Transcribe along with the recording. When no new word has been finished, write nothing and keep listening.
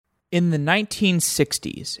In the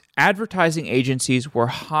 1960s, advertising agencies were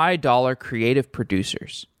high-dollar creative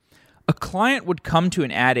producers. A client would come to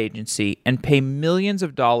an ad agency and pay millions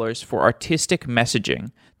of dollars for artistic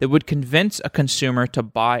messaging that would convince a consumer to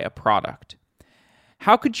buy a product.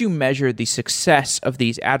 How could you measure the success of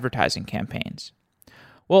these advertising campaigns?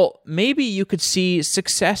 Well, maybe you could see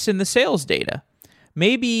success in the sales data.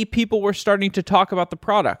 Maybe people were starting to talk about the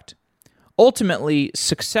product. Ultimately,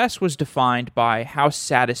 success was defined by how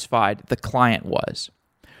satisfied the client was.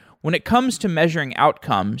 When it comes to measuring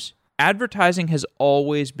outcomes, advertising has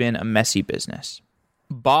always been a messy business.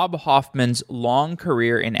 Bob Hoffman's long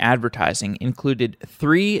career in advertising included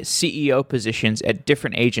 3 CEO positions at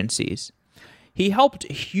different agencies. He helped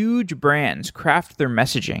huge brands craft their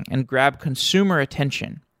messaging and grab consumer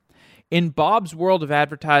attention. In Bob's world of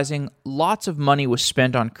advertising, lots of money was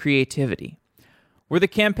spent on creativity. Were the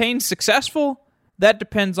campaigns successful? That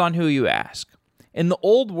depends on who you ask. In the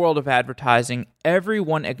old world of advertising,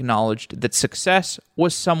 everyone acknowledged that success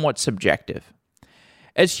was somewhat subjective.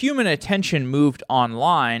 As human attention moved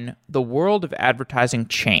online, the world of advertising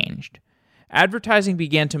changed. Advertising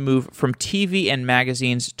began to move from TV and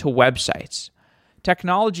magazines to websites.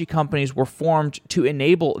 Technology companies were formed to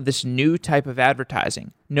enable this new type of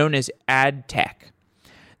advertising, known as ad tech.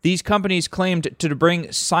 These companies claimed to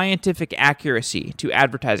bring scientific accuracy to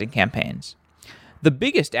advertising campaigns. The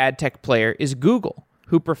biggest ad tech player is Google,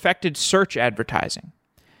 who perfected search advertising.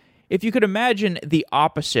 If you could imagine the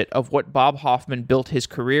opposite of what Bob Hoffman built his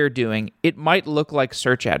career doing, it might look like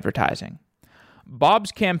search advertising.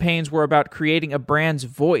 Bob's campaigns were about creating a brand's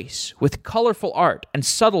voice with colorful art and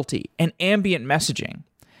subtlety and ambient messaging.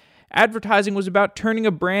 Advertising was about turning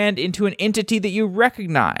a brand into an entity that you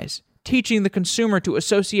recognize, teaching the consumer to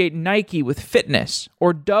associate Nike with fitness,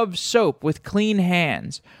 or Dove soap with clean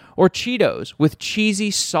hands, or Cheetos with cheesy,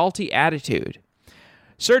 salty attitude.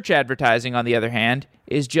 Search advertising, on the other hand,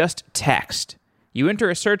 is just text. You enter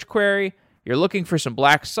a search query, you're looking for some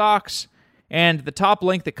black socks, and the top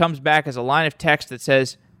link that comes back is a line of text that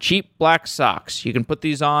says, "Cheap black socks. You can put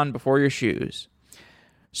these on before your shoes."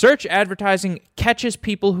 Search advertising catches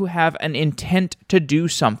people who have an intent to do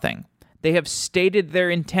something. They have stated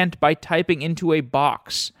their intent by typing into a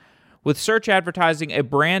box. With search advertising, a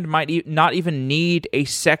brand might not even need a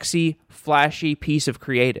sexy, flashy piece of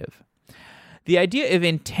creative. The idea of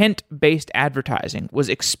intent-based advertising was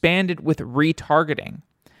expanded with retargeting.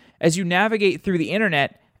 As you navigate through the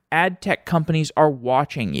internet, ad tech companies are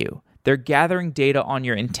watching you. They're gathering data on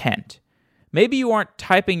your intent. Maybe you aren't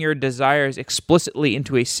typing your desires explicitly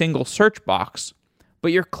into a single search box,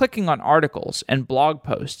 but you're clicking on articles and blog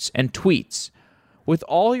posts and tweets. With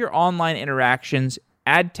all your online interactions,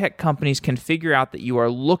 ad tech companies can figure out that you are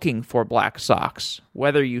looking for black socks,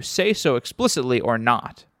 whether you say so explicitly or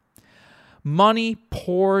not. Money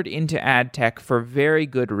poured into ad tech for very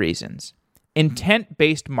good reasons.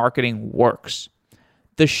 Intent-based marketing works.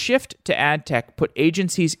 The shift to ad tech put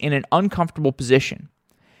agencies in an uncomfortable position.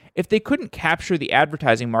 If they couldn't capture the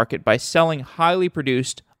advertising market by selling highly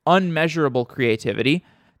produced, unmeasurable creativity,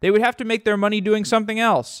 they would have to make their money doing something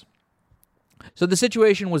else. So the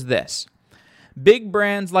situation was this. Big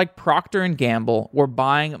brands like Procter & Gamble were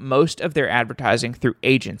buying most of their advertising through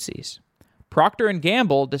agencies. Procter &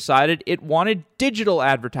 Gamble decided it wanted digital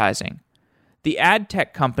advertising. The ad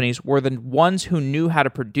tech companies were the ones who knew how to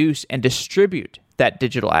produce and distribute that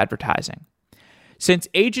digital advertising. Since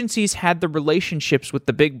agencies had the relationships with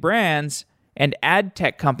the big brands and ad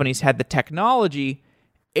tech companies had the technology,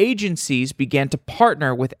 agencies began to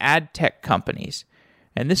partner with ad tech companies.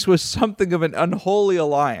 And this was something of an unholy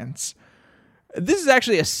alliance. This is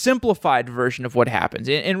actually a simplified version of what happens.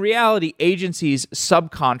 In reality, agencies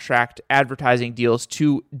subcontract advertising deals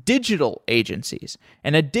to digital agencies,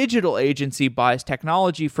 and a digital agency buys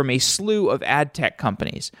technology from a slew of ad tech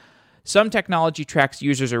companies. Some technology tracks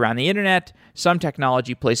users around the internet, some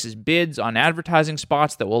technology places bids on advertising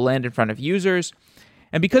spots that will land in front of users,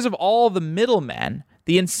 and because of all the middlemen,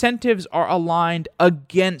 the incentives are aligned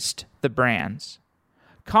against the brands.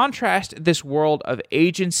 Contrast this world of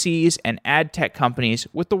agencies and ad tech companies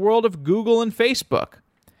with the world of Google and Facebook.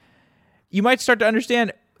 You might start to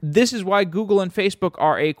understand this is why Google and Facebook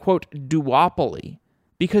are a, quote, duopoly,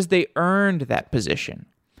 because they earned that position.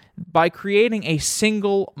 By creating a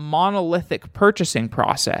single monolithic purchasing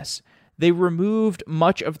process, they removed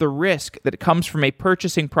much of the risk that comes from a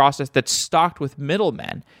purchasing process that's stocked with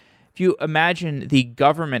middlemen. If you imagine the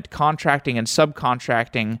government contracting and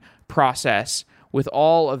subcontracting process with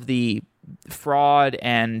all of the fraud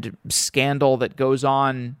and scandal that goes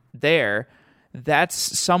on there,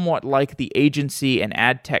 that's somewhat like the agency and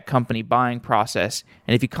ad tech company buying process.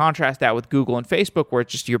 And if you contrast that with Google and Facebook, where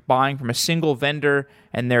it's just you're buying from a single vendor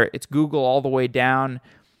and it's Google all the way down,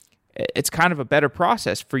 it's kind of a better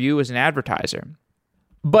process for you as an advertiser.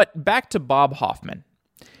 But back to Bob Hoffman.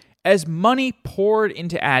 As money poured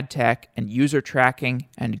into ad tech and user tracking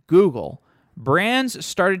and Google, brands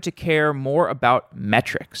started to care more about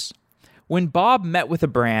metrics. When Bob met with a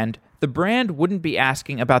brand, the brand wouldn't be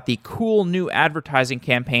asking about the cool new advertising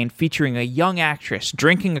campaign featuring a young actress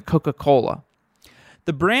drinking a Coca-Cola.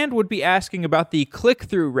 The brand would be asking about the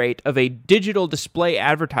click-through rate of a digital display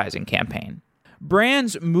advertising campaign.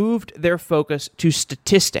 Brands moved their focus to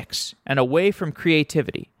statistics and away from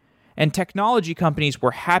creativity, and technology companies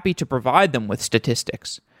were happy to provide them with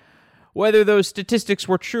statistics. Whether those statistics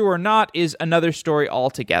were true or not is another story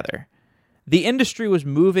altogether. The industry was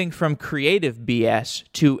moving from creative BS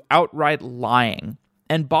to outright lying,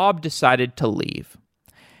 and Bob decided to leave.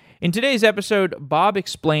 In today's episode, Bob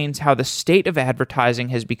explains how the state of advertising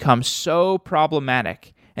has become so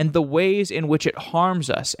problematic and the ways in which it harms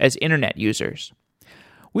us as internet users.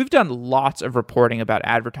 We've done lots of reporting about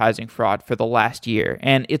advertising fraud for the last year,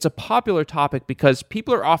 and it's a popular topic because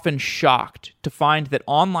people are often shocked to find that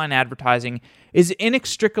online advertising is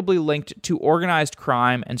inextricably linked to organized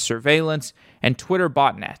crime and surveillance and Twitter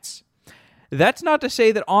botnets. That's not to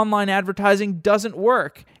say that online advertising doesn't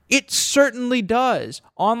work. It certainly does.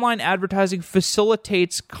 Online advertising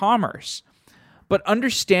facilitates commerce. But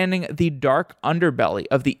understanding the dark underbelly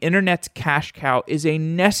of the internet's cash cow is a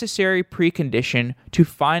necessary precondition to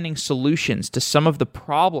finding solutions to some of the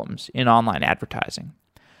problems in online advertising.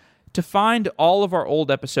 To find all of our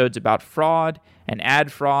old episodes about fraud and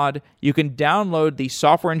ad fraud, you can download the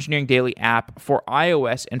Software Engineering Daily app for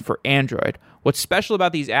iOS and for Android. What's special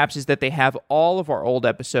about these apps is that they have all of our old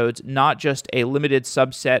episodes, not just a limited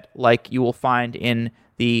subset like you will find in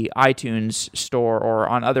the iTunes store or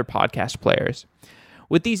on other podcast players.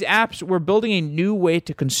 With these apps, we're building a new way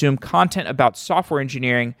to consume content about software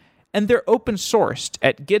engineering, and they're open sourced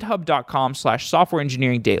at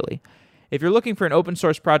github.com/softwareengineeringdaily. If you're looking for an open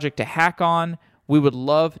source project to hack on, we would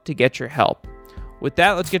love to get your help. With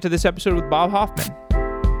that, let's get to this episode with Bob Hoffman.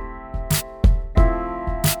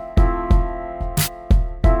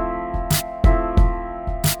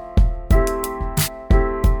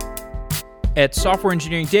 At Software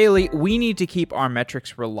Engineering Daily, we need to keep our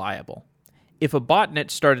metrics reliable. If a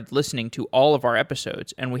botnet started listening to all of our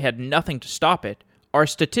episodes and we had nothing to stop it, our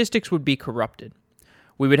statistics would be corrupted.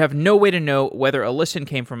 We would have no way to know whether a listen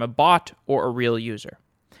came from a bot or a real user.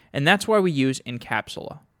 And that's why we use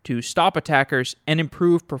Encapsula, to stop attackers and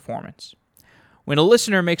improve performance. When a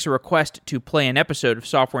listener makes a request to play an episode of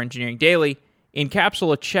Software Engineering Daily,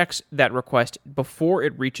 Encapsula checks that request before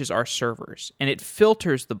it reaches our servers, and it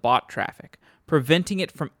filters the bot traffic, preventing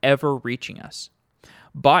it from ever reaching us.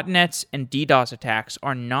 Botnets and DDoS attacks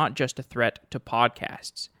are not just a threat to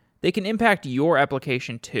podcasts. They can impact your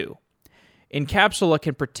application too. Encapsula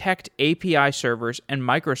can protect API servers and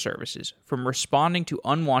microservices from responding to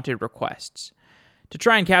unwanted requests. To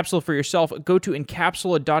try Encapsula for yourself, go to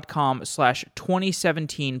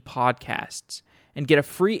encapsula.com/2017podcasts and get a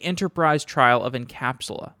free enterprise trial of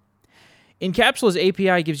Encapsula. Encapsula's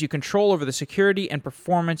API gives you control over the security and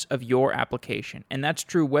performance of your application, and that's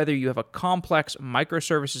true whether you have a complex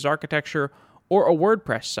microservices architecture or a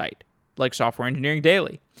WordPress site, like Software Engineering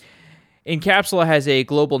Daily. Encapsula has a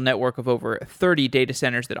global network of over 30 data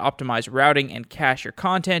centers that optimize routing and cache your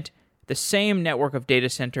content. The same network of data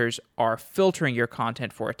centers are filtering your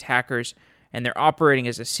content for attackers, and they're operating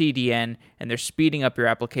as a CDN, and they're speeding up your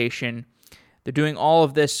application. They're doing all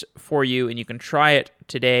of this for you, and you can try it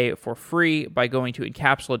today for free by going to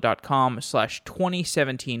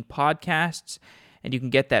encapsula.com/2017podcasts, and you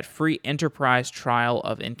can get that free enterprise trial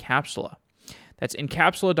of Encapsula. That's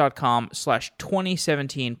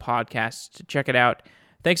encapsula.com/2017podcasts to check it out.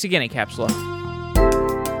 Thanks again, Encapsula.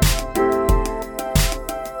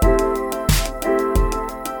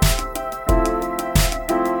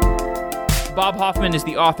 Bob Hoffman is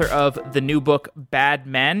the author of the new book, Bad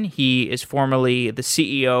Men. He is formerly the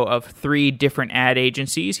CEO of 3 different ad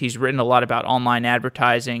agencies. He's written a lot about online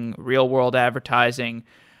advertising, real-world advertising.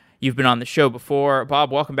 You've been on the show before.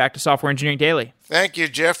 Bob, welcome back to Software Engineering Daily. Thank you,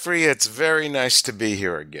 Jeffrey. It's very nice to be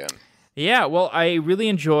here again. Yeah, well, I really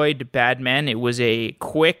enjoyed Bad Men. It was a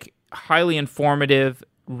quick, highly informative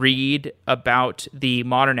read about the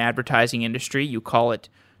modern advertising industry. You call it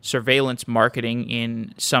surveillance marketing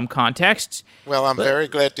in some contexts. Well, I'm very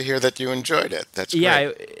glad to hear that you enjoyed it. That's great. Yeah,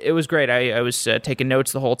 it was great. I was taking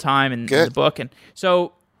notes the whole time in the book. And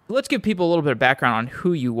so let's give people a little bit of background on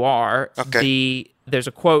who you are. Okay. There's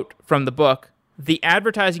a quote from the book, the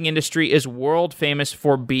advertising industry is world famous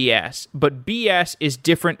for BS, but BS is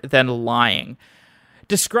different than lying.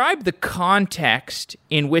 Describe the context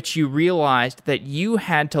in which you realized that you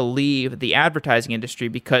had to leave the advertising industry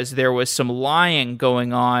because there was some lying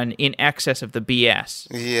going on in excess of the BS.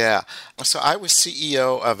 Yeah. So I was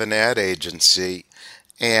CEO of an ad agency,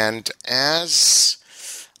 and as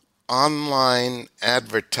online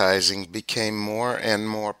advertising became more and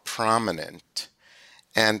more prominent,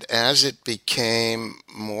 and as it became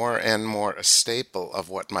more and more a staple of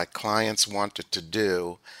what my clients wanted to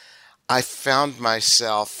do, I found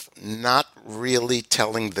myself not really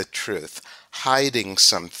telling the truth, hiding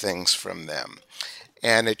some things from them.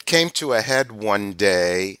 And it came to a head one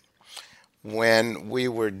day when we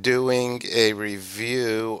were doing a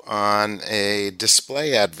review on a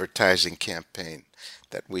display advertising campaign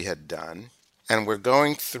that we had done. And we're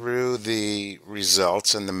going through the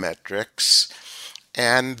results and the metrics,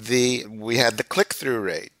 and we had the click-through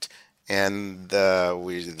rate. And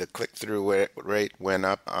the click-through rate went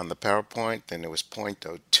up on the PowerPoint, and it was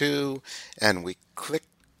 0.02, and we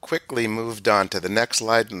quickly moved on to the next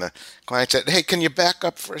slide, and the client said, "Hey, can you back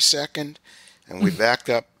up for a second?" And we backed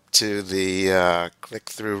up to the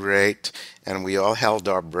click-through rate, and we all held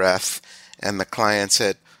our breath, and the client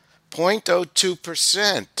said,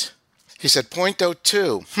 0.02%. He said,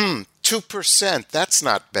 0.02, 2%, that's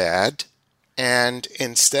not bad. And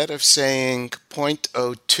instead of saying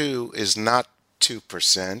 0.02 is not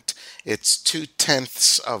 2%, it's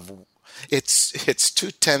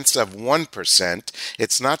 0.2%.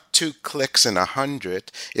 It's not 2 clicks in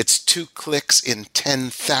 100. It's 2 clicks in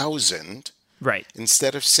 10,000. Right.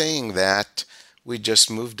 Instead of saying that, we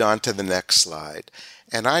just moved on to the next slide.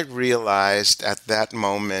 And I realized at that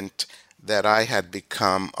moment that I had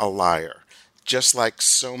become a liar. Just like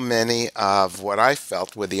so many of what I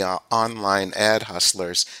felt were the online ad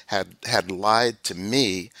hustlers had lied to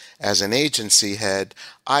me as an agency head,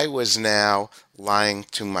 I was now lying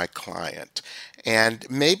to my client. And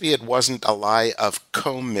maybe it wasn't a lie of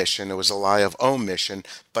commission, it was a lie of omission,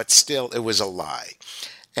 but still it was a lie.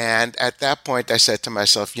 And at that point I said to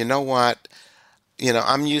myself, you know what?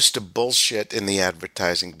 I'm used to bullshit in the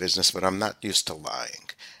advertising business, but I'm not used to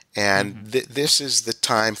lying. And this is the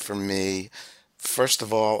time for me. First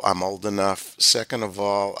of all, I'm old enough. Second of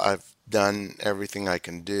all, I've done everything I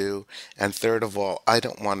can do. And third of all, I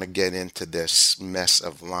don't want to get into this mess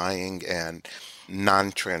of lying and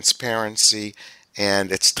non-transparency.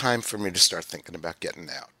 And it's time for me to start thinking about getting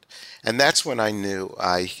out. And that's when I knew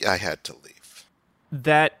I had to leave.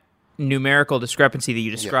 That numerical discrepancy that you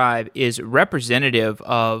describe is representative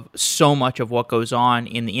of so much of what goes on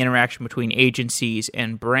in the interaction between agencies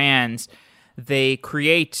and brands. They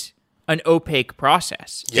create an opaque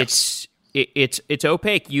process. Yes. It's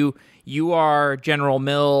opaque. You are General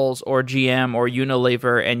Mills or GM or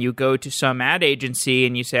Unilever, and you go to some ad agency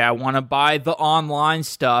and you say, I want to buy the online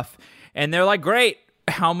stuff, and they're like, great,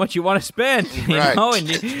 how much you want to spend? Right.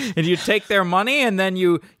 And you take their money, and then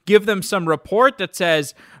you give them some report that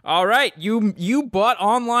says, all right, you bought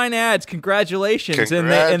online ads. Congratulations.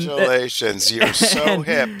 Congratulations. You're so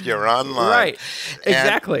hip. You're online. Right.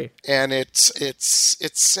 Exactly. And it's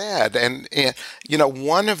sad. And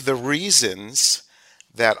one of the reasons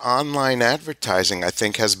that online advertising, I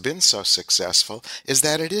think, has been so successful is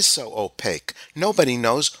that it is so opaque. Nobody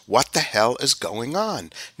knows what the hell is going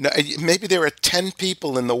on. Maybe there are 10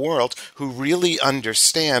 people in the world who really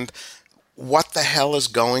understand what the hell is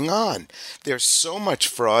going on. There's so much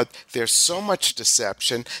fraud. There's so much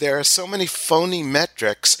deception. There are so many phony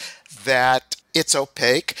metrics that it's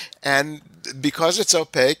opaque. And because it's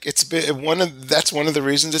opaque, that's one of the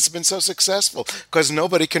reasons it's been so successful, because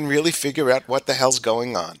nobody can really figure out what the hell's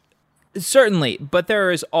going on. Certainly, but there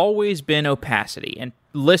has always been opacity. And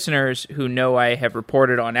listeners who know I have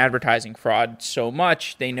reported on advertising fraud so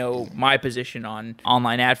much, they know my position on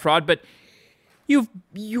online ad fraud. But you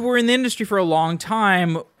were in the industry for a long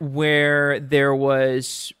time where there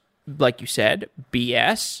was, like you said,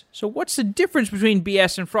 BS. So what's the difference between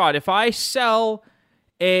BS and fraud? If I sell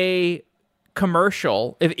a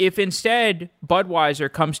commercial, if instead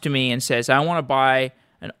Budweiser comes to me and says, I want to buy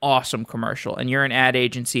an awesome commercial, and you're an ad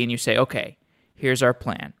agency and you say, okay, here's our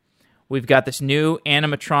plan. We've got this new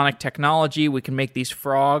animatronic technology. We can make these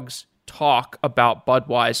frogs talk about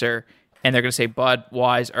Budweiser, and they're going to say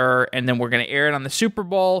Budweiser, and then we're going to air it on the Super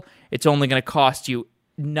Bowl. It's only going to cost you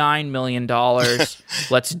 $9 million.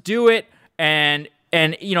 Let's do it. And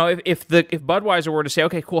if Budweiser were to say,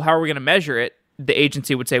 okay, cool, how are we going to measure it? The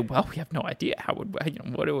agency would say, well, we have no idea.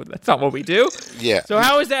 That's not what we do. Yeah. So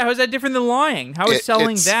how is that different than lying? How is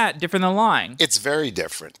selling that different than lying? It's very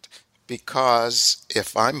different, because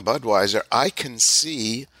if I'm Budweiser, I can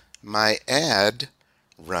see my ad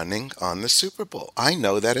running on the Super Bowl. I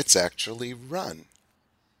know that it's actually run.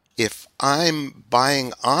 If I'm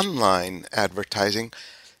buying online advertising,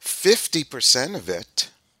 50% of it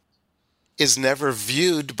is never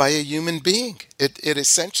viewed by a human being. It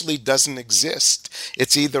essentially doesn't exist.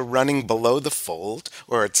 It's either running below the fold,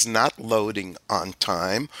 or it's not loading on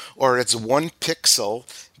time, or it's one pixel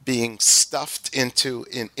being stuffed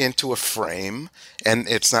into a frame, and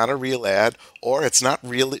it's not a real ad, or it's not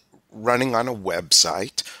really running on a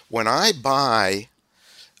website. When I buy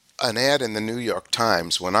an ad in the New York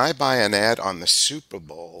Times, when I buy an ad on the Super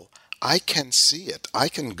Bowl, I can see it. I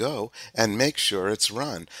can go and make sure it's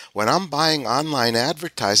run. When I'm buying online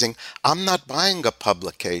advertising, I'm not buying a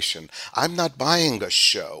publication. I'm not buying a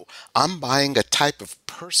show. I'm buying a type of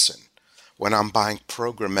person when I'm buying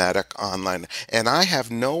programmatic online. And I have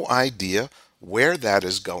no idea where that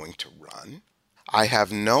is going to run. I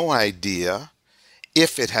have no idea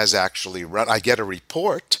if it has actually run. I get a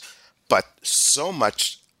report, but so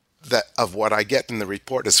much that of what I get in the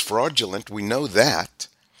report is fraudulent. We know that.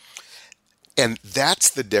 And that's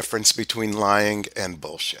the difference between lying and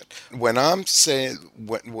bullshit. When I'm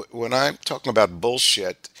talking about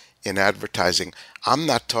bullshit in advertising, I'm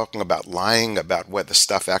not talking about lying about whether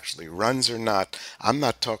stuff actually runs or not. I'm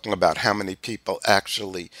not talking about how many people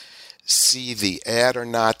actually see the ad or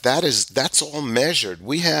not. That's all measured.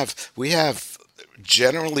 We have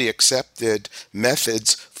generally accepted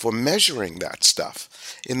methods for measuring that stuff.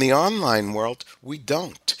 In the online world, we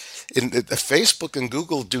don't. Facebook and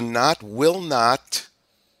Google will not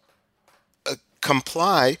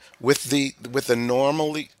comply with the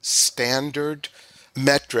normally standard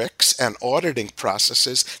metrics and auditing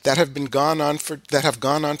processes that have gone on for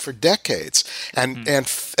decades. And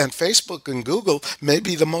Facebook and Google may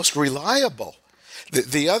be the most reliable.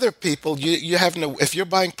 The other people, you have no, if you're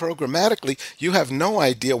buying programmatically, you have no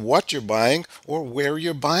idea what you're buying or where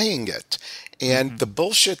you're buying it. And the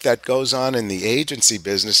bullshit that goes on in the agency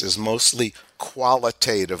business is mostly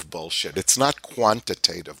qualitative bullshit. It's not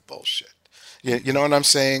quantitative bullshit. You know what I'm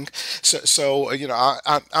saying? So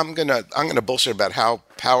I'm gonna bullshit about how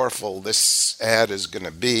powerful this ad is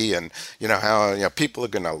gonna be, and how people are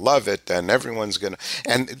gonna love it, and everyone's gonna,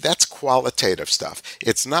 and that's qualitative stuff.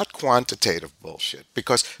 It's not quantitative bullshit,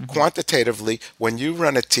 because quantitatively, when you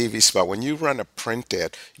run a TV spot, when you run a print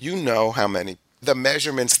ad, you know how many. The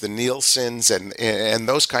measurements, the Nielsen's, and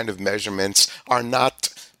those kind of measurements are not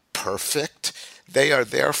perfect.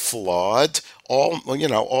 They're flawed. All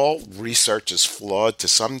research is flawed to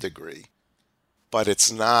some degree, but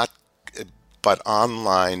it's not. But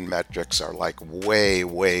online metrics are like way,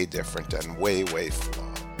 way different and way, way flawed.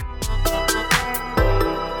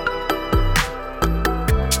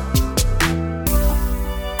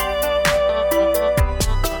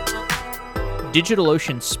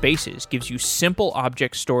 DigitalOcean Spaces gives you simple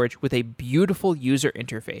object storage with a beautiful user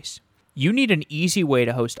interface. You need an easy way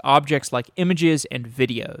to host objects like images and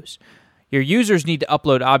videos. Your users need to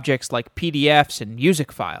upload objects like PDFs and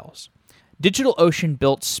music files. DigitalOcean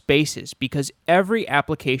built Spaces because every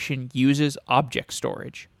application uses object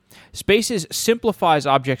storage. Spaces simplifies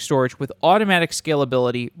object storage with automatic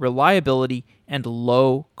scalability, reliability, and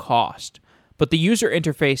low cost. But the user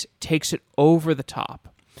interface takes it over the top.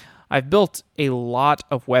 I've built a lot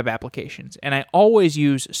of web applications, and I always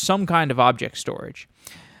use some kind of object storage.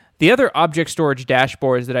 The other object storage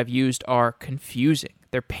dashboards that I've used are confusing,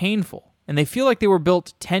 they're painful, and they feel like they were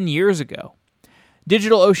built 10 years ago.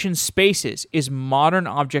 DigitalOcean Spaces is modern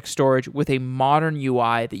object storage with a modern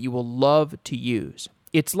UI that you will love to use.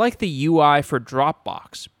 It's like the UI for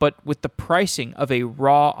Dropbox, but with the pricing of a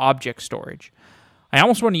raw object storage. I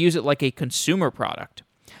almost want to use it like a consumer product.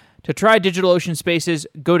 To try DigitalOcean Spaces,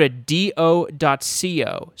 go to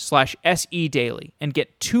do.co/sedaily and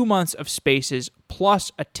get 2 months of Spaces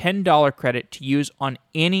plus a $10 credit to use on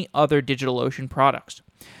any other DigitalOcean products.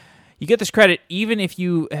 You get this credit even if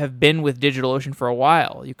you have been with DigitalOcean for a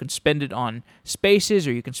while. You can spend it on Spaces,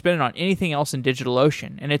 or you can spend it on anything else in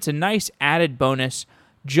DigitalOcean, and it's a nice added bonus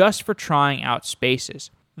just for trying out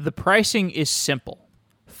Spaces. The pricing is simple.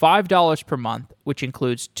 $5 per month, which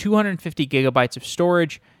includes 250 gigabytes of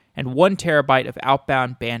storage and 1 terabyte of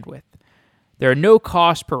outbound bandwidth. There are no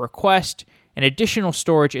costs per request, and additional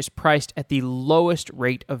storage is priced at the lowest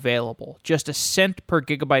rate available, just a cent per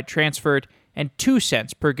gigabyte transferred and 2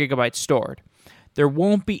 cents per gigabyte stored. There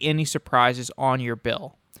won't be any surprises on your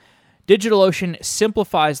bill. DigitalOcean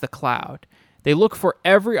simplifies the cloud. They look for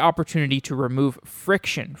every opportunity to remove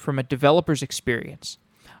friction from a developer's experience.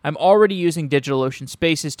 I'm already using DigitalOcean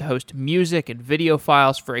Spaces to host music and video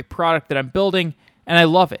files for a product that I'm building, and I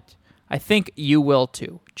love it. I think you will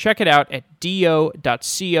too. Check it out at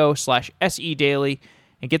do.co/sedaily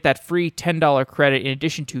and get that free $10 credit in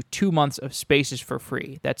addition to 2 months of Spaces for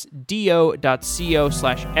free. That's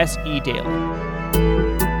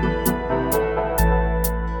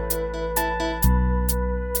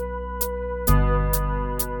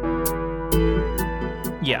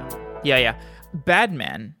Yeah. Bad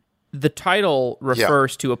Men. The title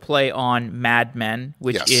refers to a play on Mad Men,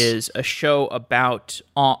 which is a show about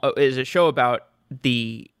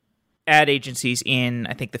the ad agencies in,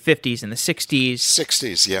 I think, the 50s and the 60s.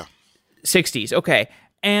 60s, yeah. 60s, okay.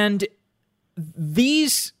 And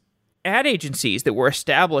these ad agencies that were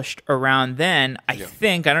established around then, I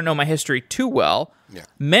think, I don't know my history too well,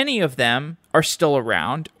 many of them are still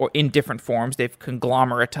around or in different forms. They've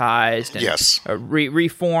conglomeratized and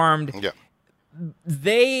reformed. Yeah.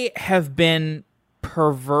 They have been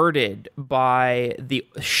perverted by the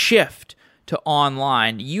shift to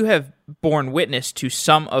online. You have borne witness to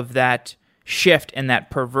some of that shift and that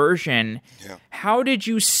perversion. Yeah. How did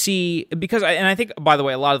you see, because I think, by the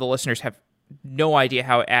way, a lot of the listeners have no idea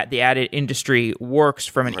how the ad industry works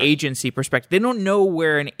from an agency perspective. They don't know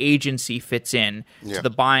where an agency fits in to the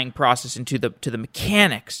buying process and to the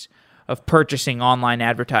mechanics of purchasing online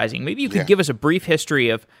advertising. Maybe you could give us a brief history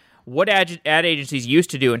of what ad agencies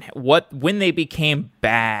used to do and when they became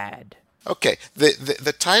bad. Okay,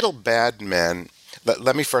 the title Bad Men,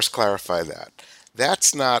 let me first clarify that.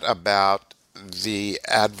 That's not about the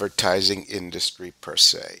advertising industry per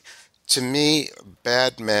se. To me,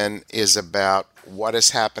 Bad Men is about what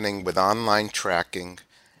is happening with online tracking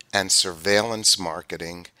and surveillance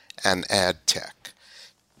marketing and ad tech.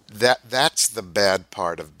 That's the bad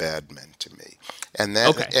part of Bad Men to me. And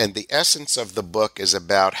the essence of the book is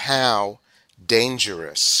about how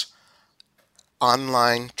dangerous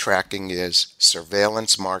online tracking is,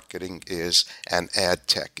 surveillance marketing is, and ad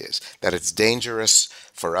tech is. That it's dangerous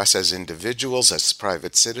for us as individuals, as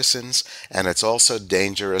private citizens, and it's also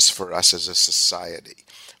dangerous for us as a society.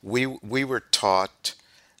 We were taught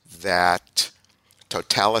that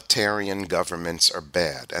totalitarian governments are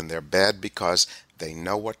bad, and they're bad because they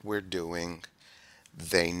know what we're doing,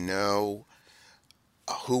 they know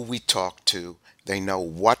who we talk to, they know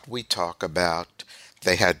what we talk about.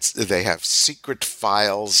 They have secret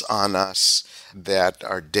files on us that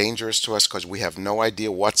are dangerous to us because we have no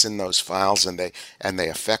idea what's in those files, and they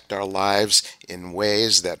affect our lives in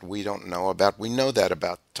ways that we don't know about. We know that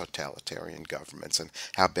about totalitarian governments and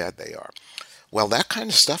how bad they are. Well, that kind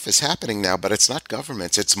of stuff is happening now, but it's not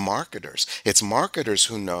governments, it's marketers. It's marketers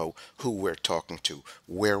who know who we're talking to,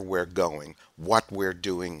 where we're going, what we're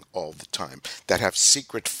doing all the time, that have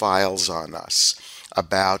secret files on us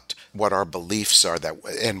about what our beliefs are,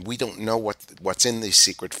 and we don't know what's in these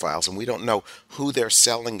secret files, and we don't know who they're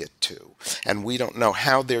selling it to, and we don't know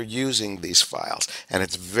how they're using these files, and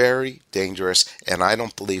it's very dangerous, and I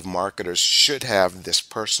don't believe marketers should have this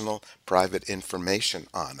personal, private information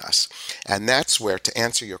on us. And that's where, to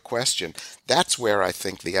answer your question, that's where I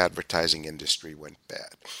think the advertising industry went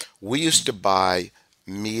bad. We used to buy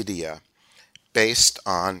media based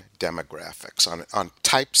on demographics, on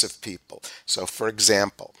types of people. So, for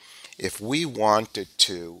example, if we wanted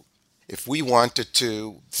to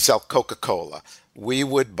sell Coca-Cola, we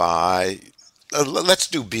would buy, let's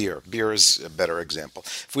do beer. Beer is a better example.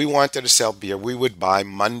 If we wanted to sell beer, we would buy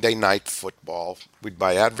Monday Night Football. We'd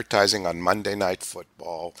buy advertising on Monday Night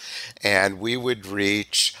Football, and we would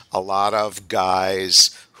reach a lot of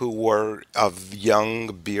guys who were of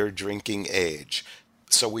young beer drinking age.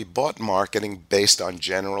 So we bought marketing based on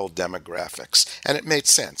general demographics. And it made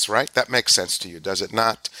sense, right? That makes sense to you, does it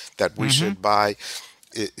not? That we should buy,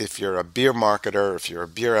 if you're a beer marketer, if you're a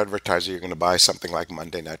beer advertiser, you're going to buy something like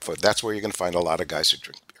Monday Night Football. That's where you're going to find a lot of guys who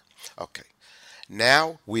drink beer. Okay.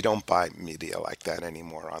 Now we don't buy media like that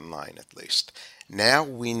anymore, online at least. Now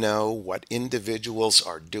we know what individuals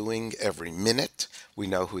are doing every minute. We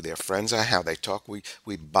know who their friends are, how they talk. We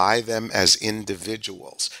buy them as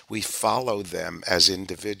individuals. We follow them as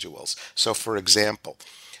individuals. So, for example,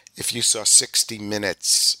 if you saw 60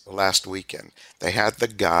 Minutes last weekend, they had the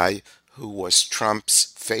guy who was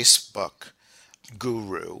Trump's Facebook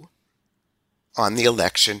guru on the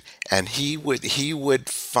election, and he would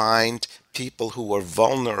find people who were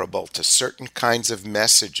vulnerable to certain kinds of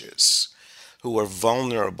messages, who are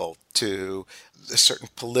vulnerable to certain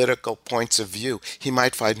political points of view. He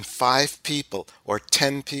might find 5 people or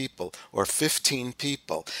 10 people or 15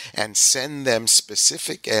 people and send them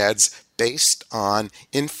specific ads based on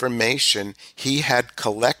information he had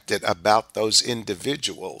collected about those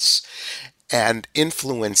individuals and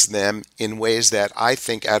influence them in ways that I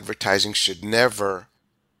think advertising should never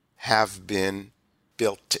have been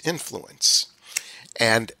built to influence.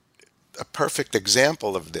 And a perfect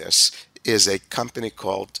example of this is a company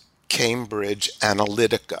called Cambridge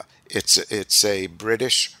Analytica. It's a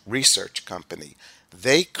British research company.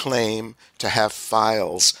 They claim to have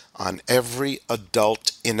files on every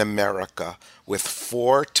adult in America with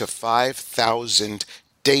 4,000 to 5,000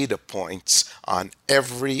 data points on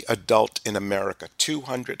every adult in America,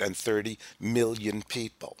 230 million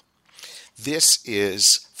people. This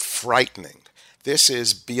is frightening. This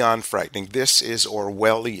is beyond frightening. This is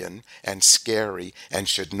Orwellian and scary and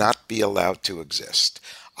should not be allowed to exist.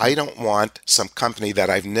 I don't want some company that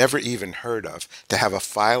I've never even heard of to have a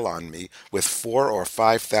file on me with 4,000 or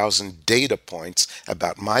 5,000 data points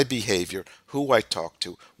about my behavior, who I talk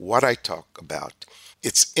to, what I talk about.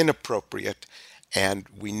 It's inappropriate, and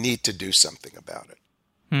we need to do something about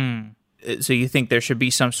it. So you think there should be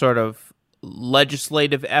some sort of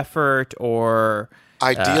legislative effort or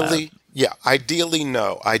Ideally,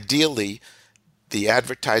 no. Ideally, the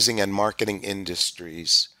advertising and marketing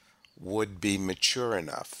industries would be mature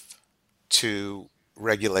enough to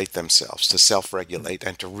regulate themselves, to self-regulate,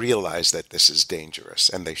 and to realize that this is dangerous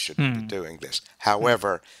and they shouldn't be doing this.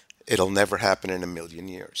 However, it'll never happen in a million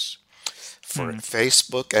years. For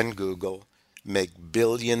Facebook and Google make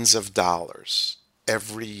billions of dollars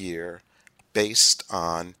every year based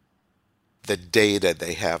on the data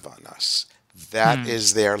they have on us. That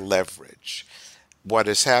is their leverage. What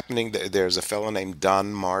is happening, there's a fellow named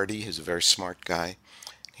Don Marty, who's a very smart guy.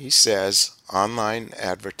 He says online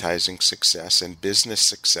advertising success and business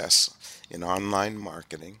success in online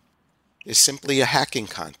marketing is simply a hacking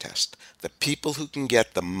contest. The people who can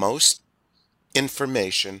get the most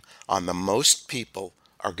information on the most people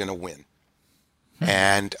are going to win.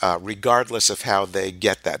 And regardless of how they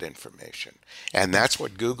get that information. And that's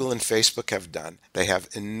what Google and Facebook have done. They have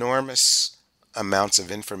enormous amounts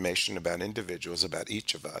of information about individuals, about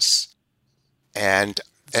each of us, and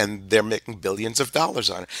they're making billions of dollars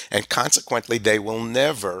on it. And consequently, they will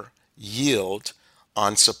never yield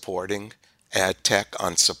on supporting ad tech,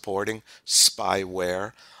 on supporting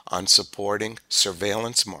spyware, on supporting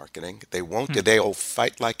surveillance marketing. They won't. They'll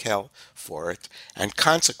fight like hell for it. And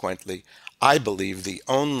consequently, I believe the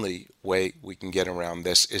only way we can get around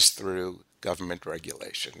this is through government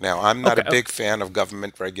regulation. Now, I'm not a big fan of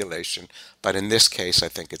government regulation, but in this case, I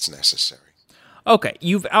think it's necessary. Okay,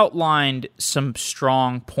 you've outlined some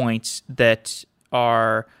strong points that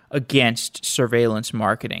are against surveillance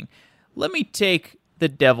marketing. Let me take the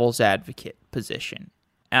devil's advocate position.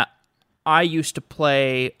 I used to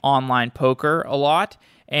play online poker a lot,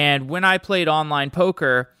 and when I played online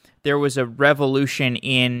poker, there was a revolution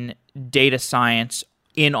in data science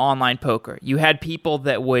in online poker. You had people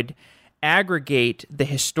that would aggregate the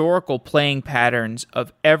historical playing patterns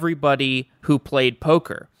of everybody who played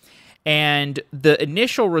poker. And the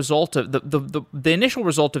initial result of the initial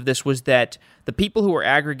result of this was that the people who were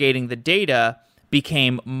aggregating the data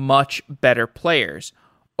became much better players.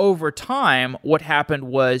 Over time, what happened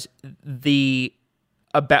was the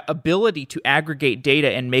ability to aggregate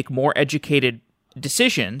data and make more educated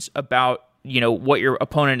decisions about what your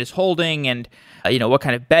opponent is holding and what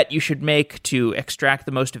kind of bet you should make to extract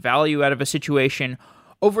the most value out of a situation.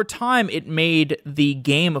 Over time, it made the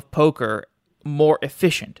game of poker more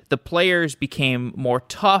efficient. The players became more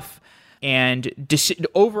tough, and the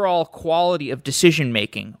overall quality of decision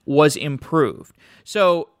making was improved.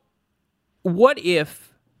 So what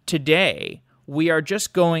if today we are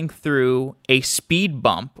just going through a speed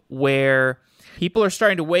bump where people are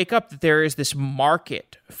starting to wake up that there is this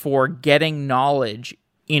market for getting knowledge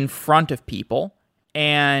in front of people,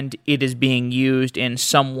 and it is being used in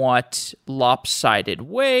somewhat lopsided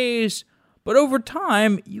ways. But over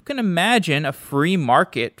time, you can imagine a free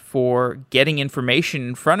market for getting information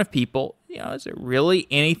in front of people. Is there really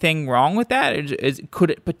anything wrong with that? Could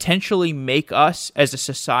it potentially make us as a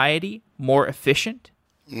society more efficient?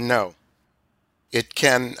 No. It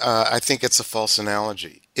can, I think it's a false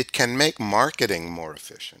analogy. It can make marketing more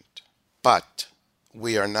efficient, but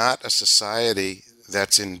we are not a society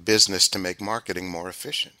that's in business to make marketing more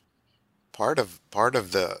efficient. Part of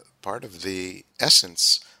the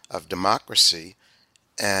essence of democracy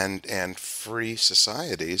and free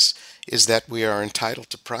societies is that we are entitled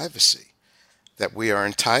to privacy, that we are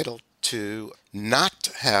entitled to not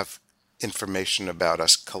have information about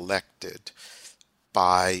us collected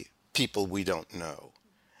by people we don't know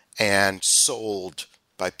and sold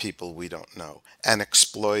by people we don't know and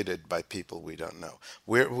exploited by people we don't know.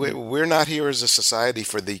 We're not here as a society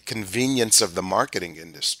for the convenience of the marketing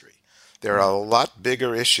industry. There are a lot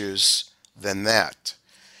bigger issues than that.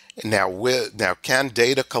 Now, can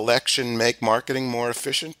data collection make marketing more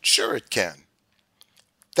efficient? Sure, it can.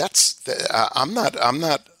 I'm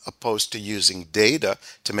not opposed to using data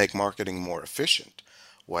to make marketing more efficient.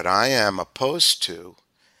 What I am opposed to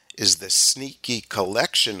is the sneaky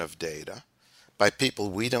collection of data by people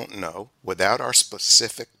we don't know without our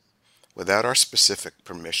specific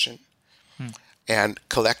permission, Hmm. and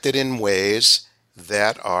collected in ways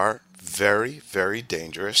that are very, very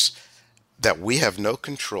dangerous, that we have no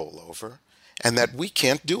control over, and that we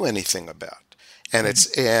can't do anything about. And Hmm.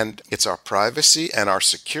 it's our privacy and our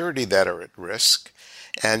security that are at risk.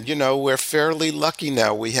 And we're fairly lucky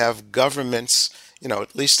now. We have governments,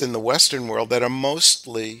 at least in the Western world, that are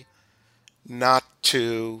mostly not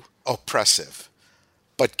too oppressive.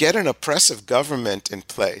 But get an oppressive government in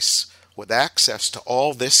place with access to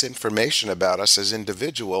all this information about us as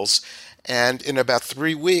individuals, and in about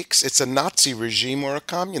 3 weeks, it's a Nazi regime or a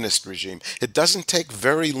communist regime. It doesn't take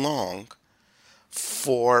very long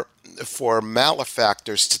for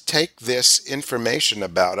malefactors to take this information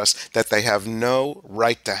about us that they have no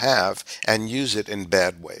right to have and use it in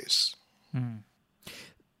bad ways. Hmm.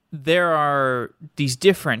 There are these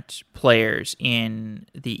different players in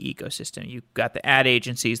the ecosystem. You've got the ad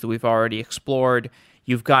agencies that we've already explored.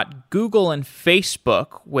 You've got Google and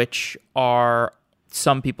Facebook, which are,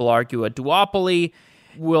 some people argue, a duopoly.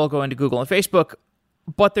 We'll go into Google and Facebook.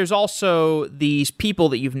 But there's also these people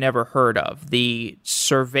that you've never heard of, the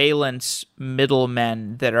surveillance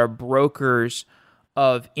middlemen that are brokers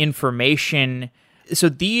of information. So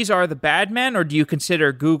these are the bad men, or do you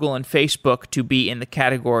consider Google and Facebook to be in the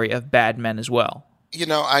category of bad men as well?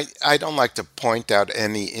 I don't like to point out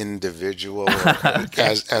any individual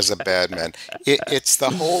Okay. as a bad man. It's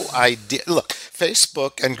the whole idea. Look,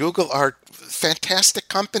 Facebook and Google are fantastic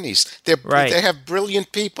companies. Right. They have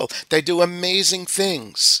brilliant people. They do amazing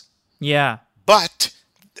things. Yeah. But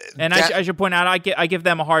And that, I should point out, I give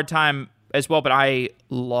them a hard time as well, but I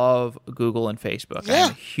love Google and Facebook. I am a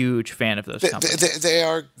yeah, huge fan of those companies. they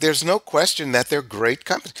are. There's no question that they're great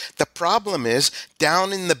companies. The problem is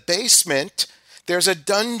down in the basement. There's a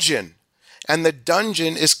dungeon, and the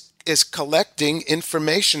dungeon is collecting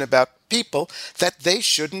information about people that they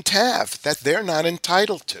shouldn't have, that they're not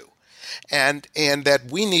entitled to, and that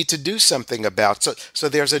we need to do something about. So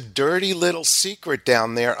there's a dirty little secret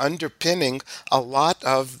down there underpinning a lot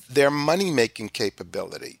of their money making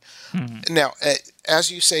capability. Hmm. Now,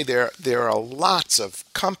 as you say, there are lots of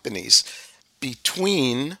companies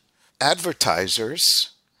between advertisers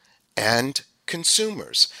and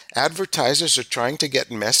consumers. Advertisers are trying to get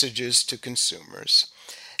messages to consumers,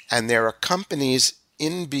 and there are companies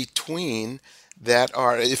in between that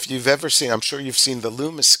are, if you've ever seen, I'm sure you've seen the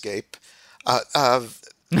Loomiscape.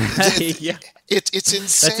 Yeah, It's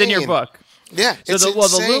that's in your insane. book. Yeah, So it's the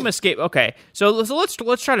insane. Loomiscape. Okay, so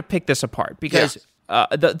let's try to pick this apart Yeah, because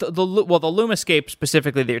the Loomiscape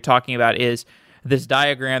specifically that you're talking about is this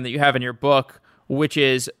diagram that you have in your book, which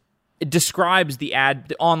is, it describes the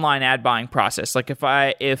online ad buying process. Like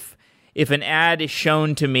if an ad is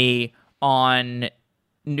shown to me on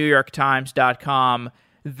NewYorkTimes.com,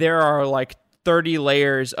 there are like 30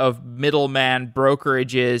 layers of middleman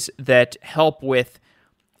brokerages that help with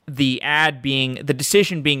the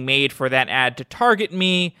decision being made for that ad to target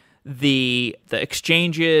me, the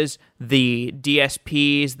exchanges, the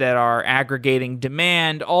DSPs that are aggregating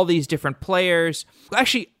demand, all these different players.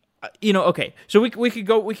 Actually, okay, so we could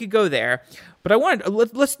go there, but I wanted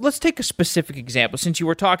let's take a specific example, since you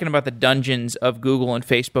were talking about the dungeons of Google and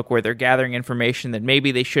Facebook where they're gathering information that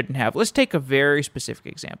maybe they shouldn't have. Let's take a very specific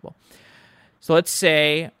example. So let's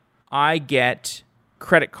say I get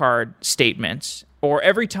credit card statements, or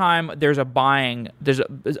every time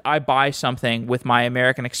I buy something with my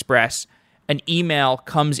American Express, an email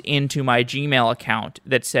comes into my Gmail account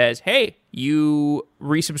that says, "Hey, you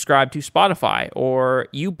resubscribed to Spotify," or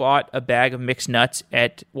 "You bought a bag of mixed nuts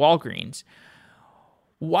at Walgreens."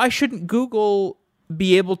 Why shouldn't Google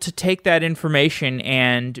be able to take that information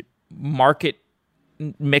and market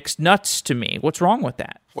mixed nuts to me? What's wrong with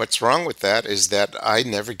that? what's wrong with that is that I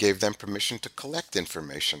never gave them permission to collect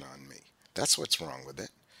information on me. That's what's wrong with it.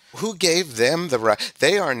 Who gave them the right?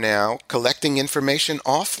 They are now collecting information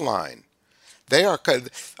offline. They are.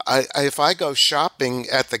 If I go shopping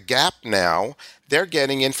at the Gap now, they're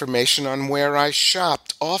getting information on where I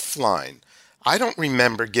shopped offline. I don't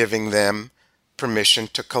remember giving them permission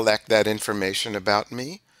to collect that information about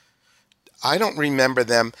me. I don't remember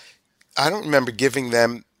them. I don't remember giving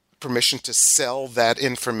them permission to sell that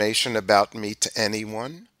information about me to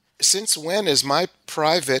anyone. Since when is my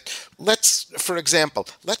private, for example,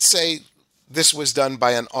 let's say this was done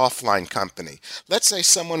by an offline company. Let's say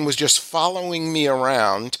someone was just following me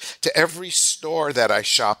around to every store that I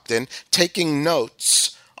shopped in, taking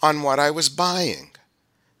notes on what I was buying.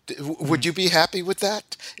 Would you be happy with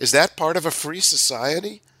that? Is that part of a free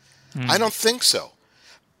society? I don't think so.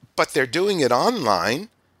 But they're doing it online,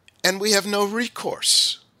 and we have no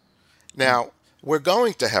recourse. Now, we're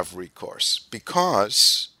going to have recourse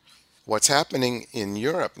because what's happening in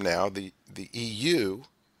Europe now, the EU,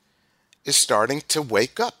 is starting to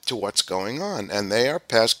wake up to what's going on. And they are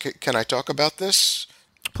can I talk about this?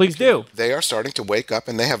 Please do. They are starting to wake up,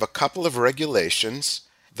 and they have a couple of regulations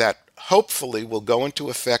that hopefully will go into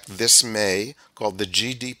effect this May, called the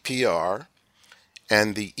GDPR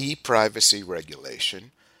and the e-privacy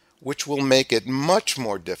regulation, which will make it much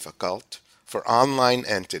more difficult for online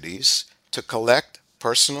entities to collect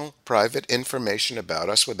personal, private information about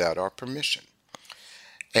us without our permission.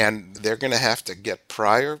 And they're going to have to get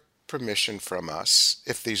prior permission from us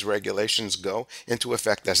if these regulations go into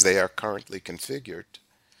effect as they are currently configured.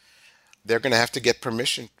 They're going to have to get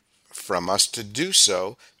permission from us to do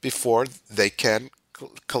so before they can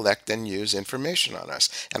collect and use information on us.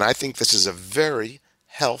 And I think this is a very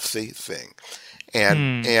healthy thing.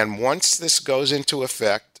 And once this goes into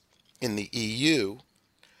effect in the EU,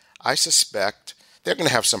 I suspect they're going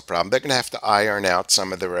to have some problem. They're going to have to iron out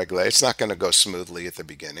some of the regulations. It's not going to go smoothly at the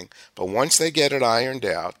beginning. But once they get it ironed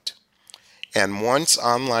out, and once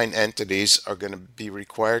online entities are going to be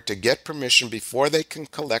required to get permission before they can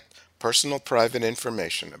collect personal private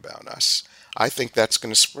information about us, I think that's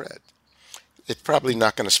going to spread. It's probably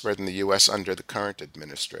not going to spread in the U.S. under the current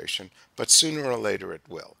administration, but sooner or later it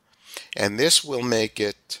will. And this will make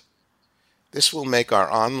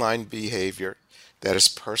our online behavior that is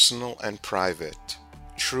personal and private,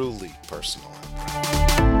 truly personal and private.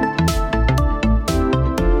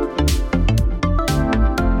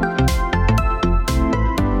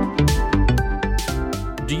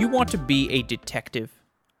 Do you want to be a detective?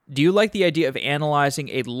 Do you like the idea of analyzing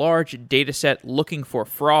a large dataset looking for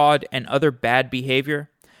fraud and other bad behavior?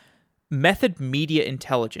 Method Media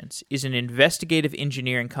Intelligence is an investigative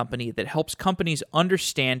engineering company that helps companies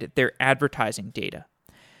understand their advertising data.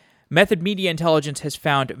 Method Media Intelligence has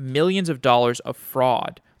found millions of dollars of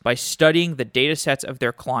fraud by studying the datasets of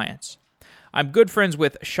their clients. I'm good friends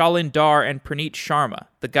with Shalin Dar and Praneet Sharma,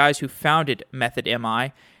 the guys who founded Method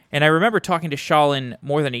MI, and I remember talking to Shalin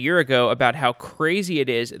more than a year ago about how crazy it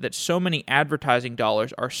is that so many advertising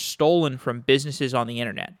dollars are stolen from businesses on the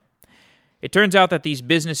internet. It turns out that these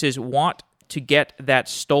businesses want to get that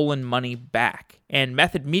stolen money back, and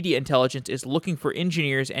Method Media Intelligence is looking for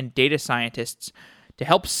engineers and data scientists to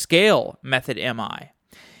help scale Method MI.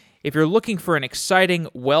 If you're looking for an exciting,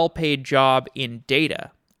 well-paid job in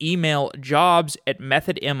data, email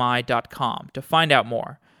jobs@methodmi.com to find out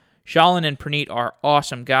more. Shalin and Praneet are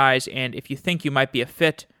awesome guys, and if you think you might be a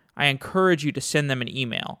fit, I encourage you to send them an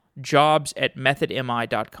email,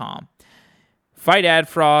 jobs@methodmi.com. Fight ad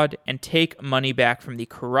fraud and take money back from the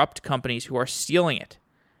corrupt companies who are stealing it.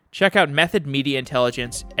 Check out Method Media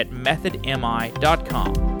Intelligence at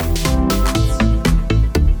methodmi.com.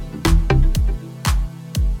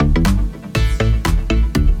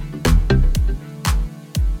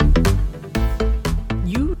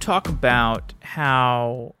 You talk about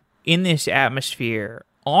how in this atmosphere,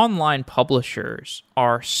 online publishers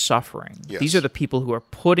are suffering. Yes. These are the people who are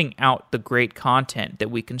putting out the great content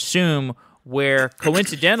that we consume, where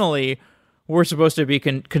coincidentally, we're supposed to be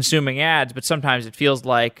consuming ads, but sometimes it feels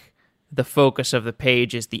like the focus of the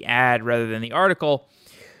page is the ad rather than the article.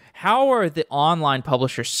 How are the online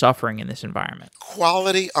publishers suffering in this environment?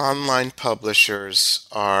 Quality online publishers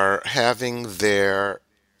are having the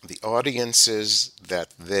audiences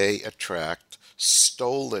that they attract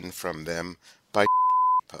stolen from them by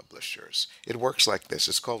publishers. It works like this.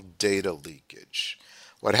 It's called data leakage.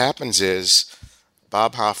 What happens is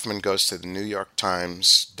Bob Hoffman goes to the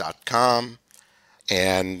NewYorkTimes.com,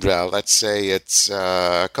 and let's say it's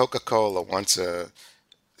Coca-Cola wants to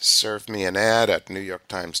serve me an ad at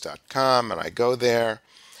NewYorkTimes.com, and I go there,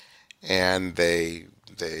 and they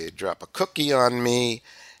drop a cookie on me,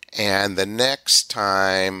 and the next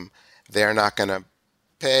time they're not going to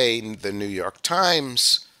pay the New York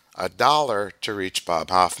Times $1 to reach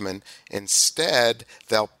Bob Hoffman. Instead,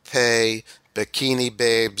 they'll pay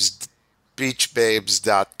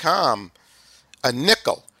BikiniBabes.com a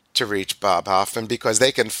nickel to reach Bob Hoffman because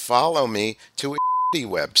they can follow me to a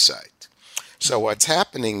website. So what's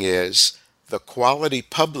happening is the quality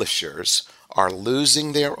publishers are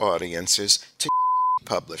losing their audiences to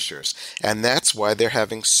publishers, and that's why they're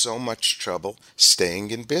having so much trouble staying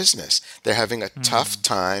in business. They're having a tough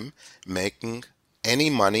time making any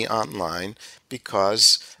money online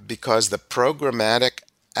because the programmatic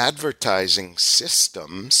advertising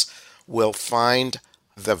systems will find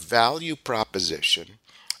the value proposition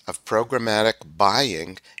of programmatic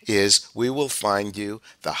buying is we will find you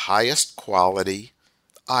the highest quality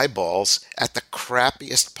eyeballs at the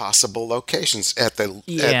crappiest possible locations,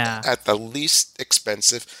 Yeah. at the least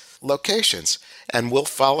expensive locations, and we'll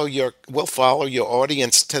follow your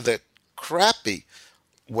audience to the crappy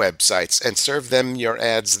websites and serve them your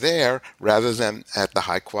ads there rather than at the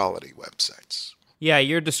high quality websites. Yeah,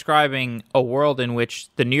 you're describing a world in which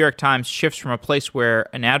the New York Times shifts from a place where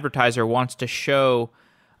an advertiser wants to show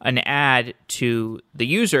an ad to the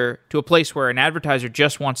user to a place where an advertiser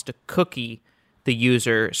just wants to cookie the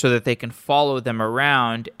user so that they can follow them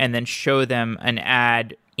around and then show them an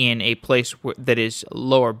ad in a place that is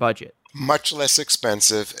lower budget. Much less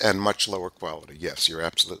expensive and much lower quality. Yes, you're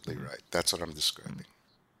absolutely right. That's what I'm describing.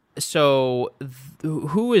 So,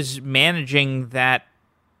 who is managing that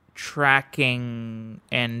tracking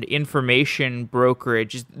and information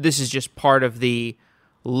brokerage? This is just part of the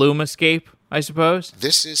Loomascape, I suppose.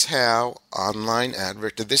 This is how online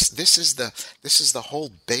this is the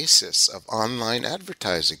whole basis of online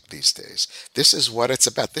advertising these days. This is what it's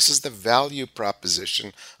about. This is the value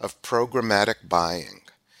proposition of programmatic buying.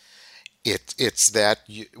 It's that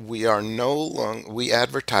we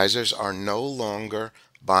advertisers are no longer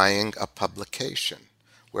buying a publication.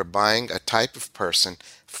 We're buying a type of person,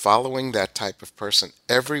 following that type of person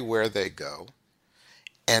everywhere they go,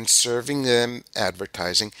 and serving them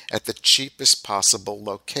advertising at the cheapest possible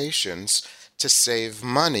locations to save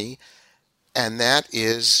money, and that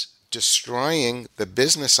is destroying the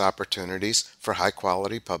business opportunities for high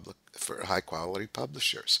quality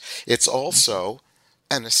publishers. It's also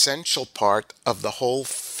an essential part of the whole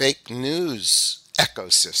fake news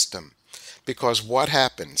ecosystem, because what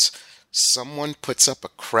happens? Someone puts up a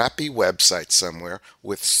crappy website somewhere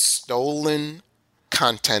with stolen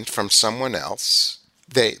content from someone else.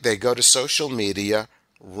 They go to social media,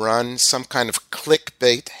 run some kind of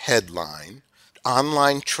clickbait headline.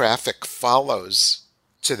 Online traffic follows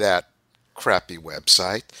to that crappy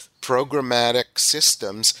website. Programmatic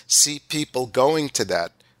systems see people going to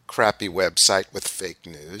that crappy website with fake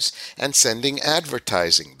news and sending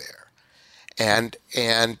advertising there, and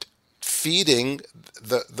feeding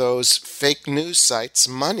those fake news sites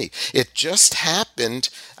money. It just happened.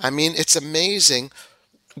 I mean, it's amazing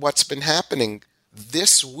what's been happening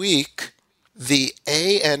this week. The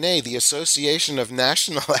ANA, the Association of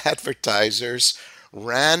National Advertisers,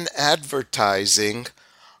 ran advertising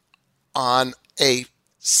on a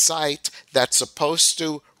site that's supposed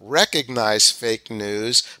to recognize fake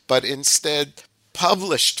news, but instead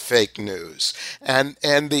published fake news. And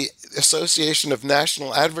the Association of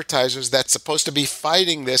National Advertisers that's supposed to be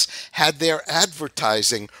fighting this had their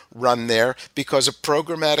advertising run there because a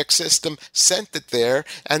programmatic system sent it there,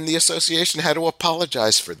 and the association had to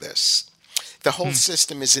apologize for this. The whole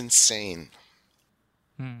system is insane.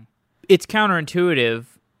 It's counterintuitive,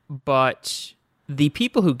 but the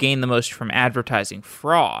people who gain the most from advertising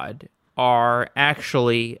fraud are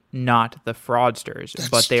actually not the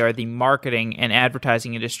fraudsters, but they are the marketing and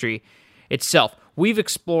advertising industry itself. We've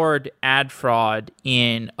explored ad fraud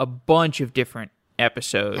in a bunch of different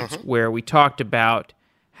episodes where we talked about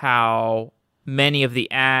how many of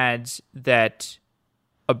the ads that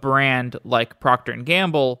a brand like Procter &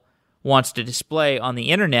 Gamble wants to display on the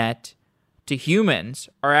internet to humans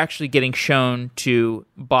are actually getting shown to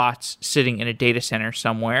bots sitting in a data center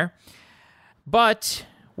somewhere. But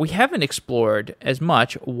we haven't explored as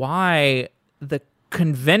much why the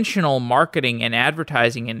conventional marketing and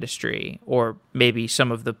advertising industry, or maybe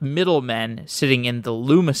some of the middlemen sitting in the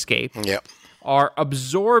Loomascape, are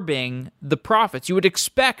absorbing the profits. You would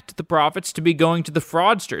expect the profits to be going to the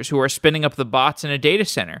fraudsters who are spinning up the bots in a data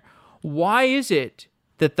center. Why is it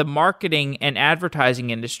that the marketing and advertising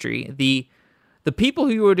industry, the people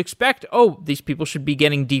who you would expect, these people should be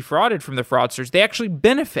getting defrauded from the fraudsters, they actually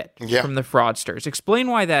benefit from the fraudsters? Explain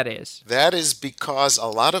why that is. That is because a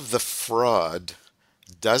lot of the fraud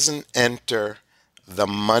doesn't enter the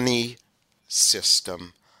money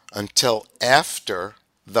system until after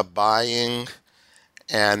the buying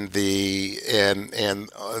and the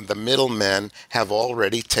middlemen have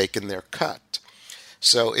already taken their cut.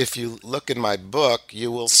 So if you look in my book,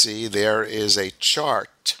 you will see there is a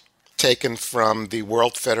chart taken from the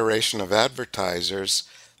World Federation of Advertisers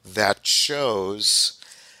that shows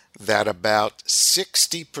that about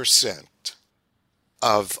 60%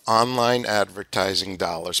 of online advertising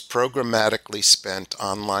dollars, programmatically spent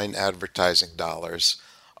online advertising dollars,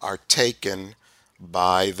 are taken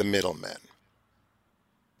by the middlemen.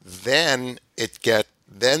 Then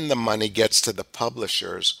the money gets to the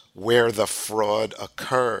publishers where the fraud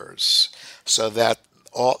occurs, so that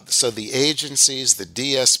So the agencies, the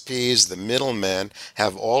DSPs, the middlemen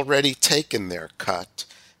have already taken their cut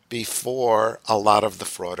before a lot of the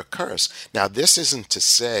fraud occurs. Now, this isn't to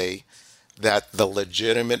say that the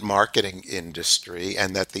legitimate marketing industry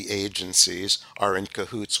and that the agencies are in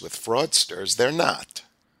cahoots with fraudsters. They're not.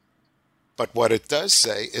 But what it does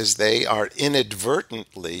say is they are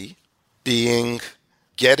inadvertently being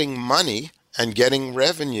getting money and getting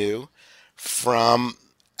revenue from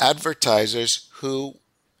advertisers who,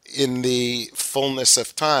 in the fullness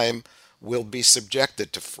of time, will be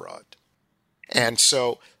subjected to fraud. And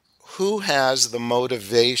so, who has the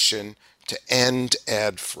motivation to end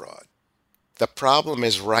ad fraud? The problem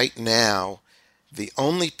is right now, the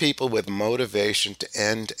only people with motivation to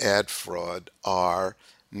end ad fraud are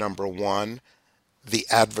number one, the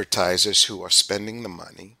advertisers who are spending the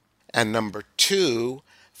money, and number two,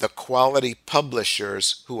 the quality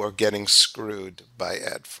publishers who are getting screwed by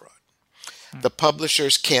ad fraud. The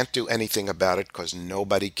publishers can't do anything about it because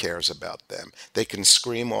nobody cares about them. They can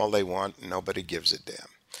scream all they want, nobody gives a damn.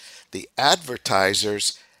 The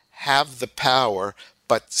advertisers have the power,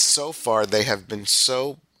 but so far they have been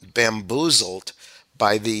so bamboozled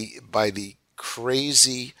by the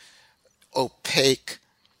crazy, opaque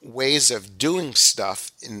ways of doing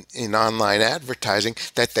stuff in online advertising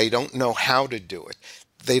that they don't know how to do it.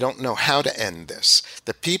 They don't know how to end this.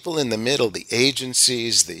 The people in the middle, the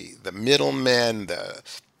agencies, the middlemen,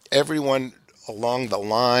 everyone along the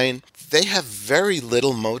line, they have very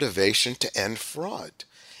little motivation to end fraud.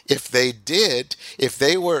 If they did, if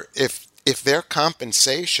their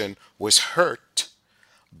compensation was hurt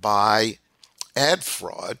by ad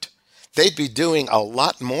fraud, they'd be doing a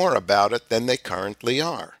lot more about it than they currently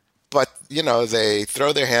are. But, they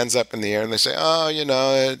throw their hands up in the air and they say, oh,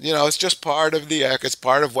 it's just part of the act. It's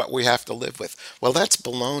part of what we have to live with. Well, that's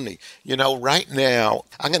baloney. Right now,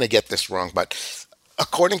 I'm going to get this wrong, but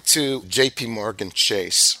according to JP Morgan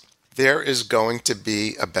Chase, there is going to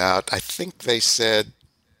be about, I think they said,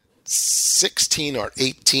 16 or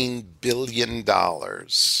 18 billion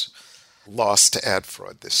dollars lost to ad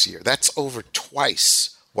fraud this year. That's over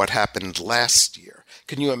twice what happened last year.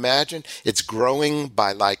 Can you imagine? It's growing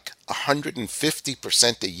by like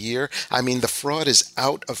 150% a year. I mean, the fraud is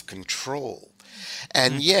out of control.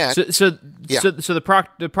 And yet, so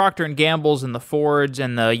the Procter and Gambles and the Fords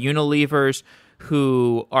and the Unilevers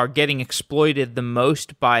who are getting exploited the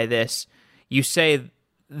most by this, you say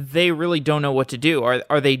they really don't know what to do.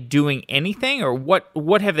 Are they doing anything, or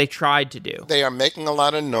what have they tried to do? They are making a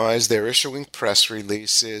lot of noise. They're issuing press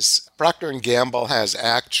releases. Procter and Gamble has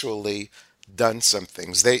actually done some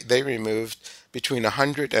things. They removed between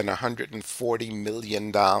 $100 and $140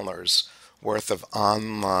 million worth of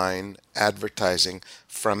online advertising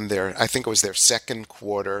from I think it was their second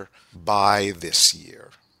quarter buy this year,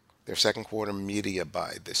 their second quarter media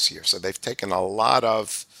buy this year. So they've taken a lot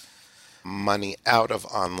of money out of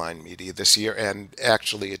online media this year, and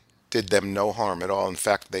actually it did them no harm at all. In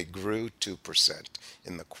fact, they grew 2%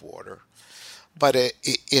 in the quarter. But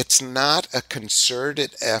it's not a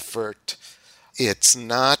concerted effort. It's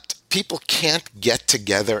not, people can't get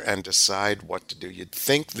together and decide what to do. You'd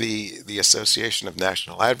think the Association of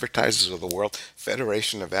National Advertisers, or the World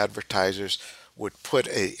Federation of Advertisers, would put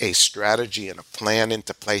a strategy and a plan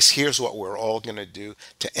into place. Here's what we're all going to do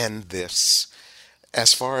to end this.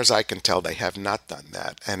 As far as I can tell, they have not done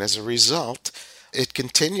that. And as a result, it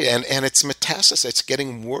continues, and it's metastasis. It's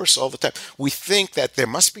getting worse all the time. We think that there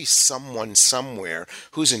must be someone somewhere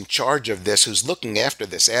who's in charge of this, who's looking after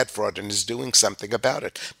this ad fraud and is doing something about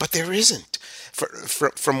it. But there isn't.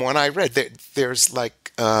 From what I read, there's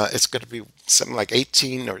like, it's going to be something like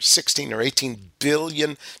 18 or 16 or 18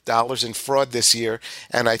 billion dollars in fraud this year.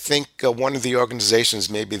 And I think one of the organizations,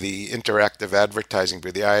 maybe the Interactive Advertising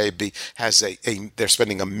Bureau, the IAB, has they're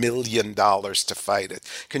spending $1 million to fight it.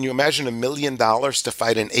 Can you imagine $1 million to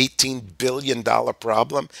fight an $18 billion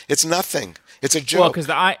problem? It's nothing. It's a joke. Well, because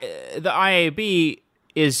the IAB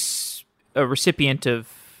is a recipient of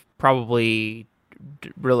probably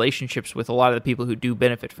relationships with a lot of the people who do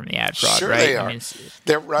benefit from the ad fraud, sure, right? They are.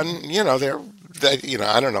 They're run,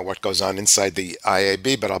 I don't know what goes on inside the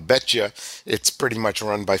IAB, but I'll bet you it's pretty much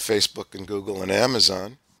run by Facebook and Google and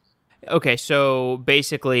Amazon. Okay, so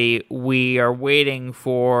basically we are waiting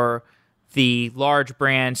for the large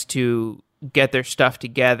brands to get their stuff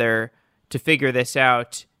together to figure this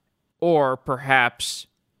out, or perhaps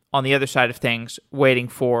on the other side of things, waiting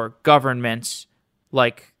for governments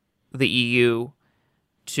like the EU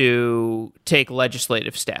to take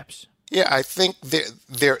legislative steps. Yeah, I think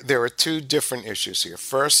there are two different issues here.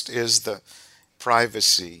 First is the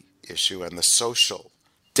privacy issue and the social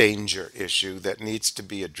danger issue that needs to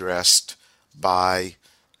be addressed by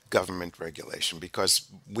government regulation because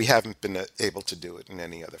we haven't been able to do it in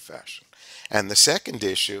any other fashion. And the second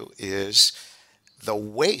issue is the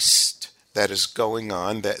waste that is going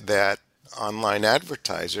on that online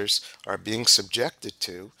advertisers are being subjected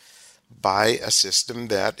to by a system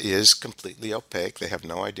that is completely opaque. They have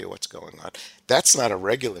no idea what's going on. That's not a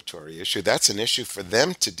regulatory issue. That's an issue for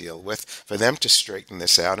them to deal with, for them to straighten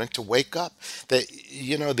this out and to wake up.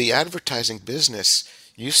 The advertising business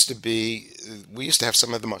used to be, we used to have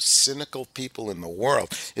some of the most cynical people in the world.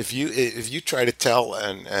 If you try to tell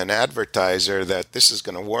an advertiser that this is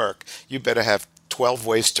going to work, you better have 12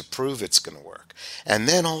 ways to prove it's going to work. And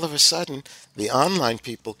then all of a sudden, the online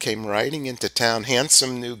people came riding into town,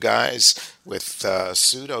 handsome new guys with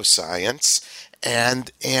pseudoscience,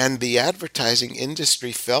 and the advertising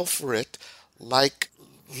industry fell for it like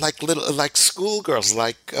schoolgirls,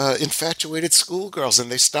 like infatuated schoolgirls,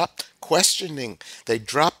 and they stopped questioning. They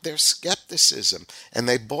dropped their skepticism, and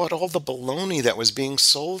they bought all the baloney that was being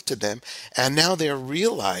sold to them, and now they're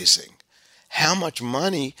realizing how much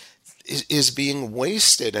money is being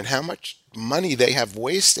wasted and how much money they have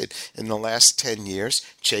wasted in the last 10 years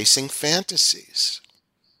chasing fantasies.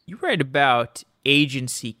 You write about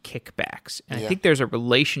agency kickbacks, and I Yeah. think there's a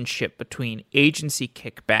relationship between agency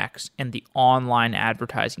kickbacks and the online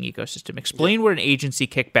advertising ecosystem. Explain what an agency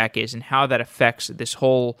kickback is and how that affects this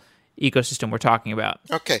whole ecosystem we're talking about.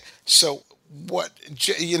 Okay, so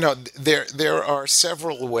there are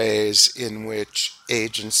several ways in which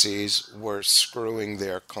agencies were screwing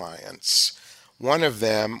their clients. One of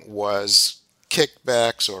them was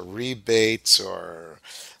kickbacks or rebates, or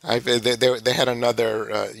they had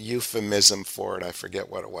another euphemism for it. I forget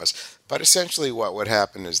what it was. But essentially, what would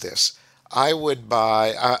happen is this: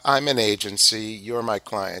 I'm an agency. You're my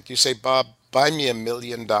client. You say, Bob, buy me $1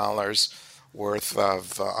 million worth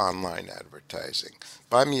of online advertising.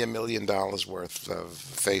 Buy me $1 million worth of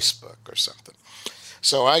Facebook or something.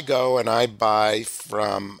 So I go and I buy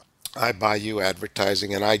you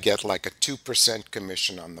advertising, and I get like a 2%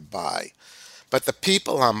 commission on the buy. But the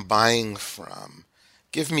people I'm buying from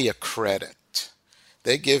give me a credit.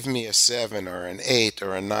 They give me a 7 or an 8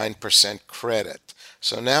 or a 9% credit.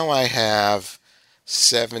 So now I have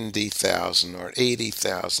 70,000 or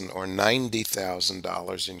 80,000 or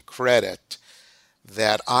 $90,000 in credit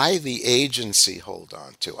that I, the agency, hold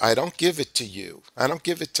on to. I don't give it to you. I don't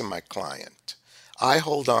give it to my client. I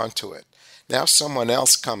hold on to it. Now someone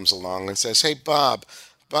else comes along and says, hey, Bob,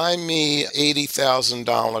 buy me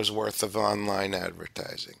 $80,000 worth of online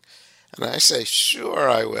advertising. And I say, sure,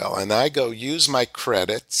 I will. And I go use my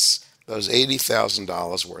credits, those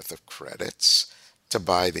 $80,000 worth of credits, to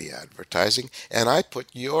buy the advertising. And I put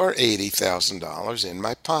your $80,000 in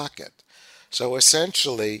my pocket. So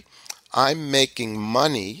essentially, I'm making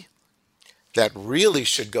money that really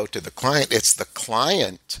should go to the client. It's the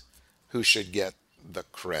client who should get the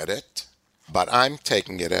credit, but I'm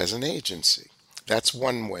taking it as an agency. That's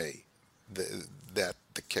one way that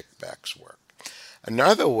the kickbacks work.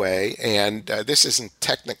 Another way, and this isn't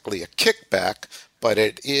technically a kickback, but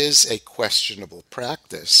it is a questionable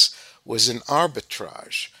practice, was an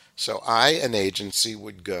arbitrage. So I, an agency,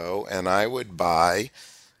 would go and I would buy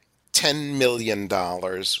 $10 million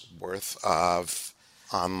worth of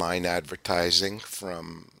online advertising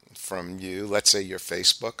from you. Let's say your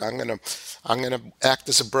Facebook. I'm gonna act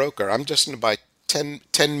as a broker. I'm just gonna buy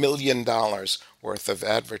 $10 million worth of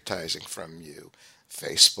advertising from you,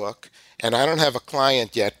 Facebook. And I don't have a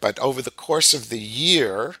client yet, but over the course of the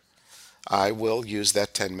year, I will use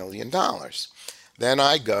that $10 million. Then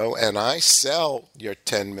I go and I sell your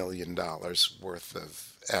 $10 million worth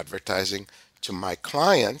of advertising to my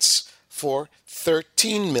clients for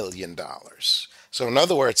 $13 million. So in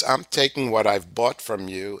other words, I'm taking what I've bought from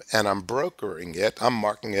you and I'm brokering it. I'm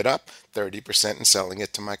marking it up 30% and selling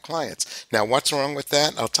it to my clients. Now, what's wrong with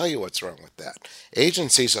that? I'll tell you what's wrong with that.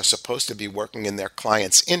 Agencies are supposed to be working in their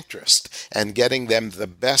clients' interest and getting them the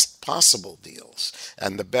best possible deals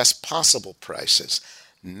and the best possible prices,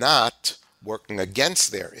 not working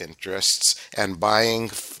against their interests and buying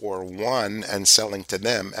for one and selling to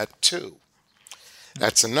them at two.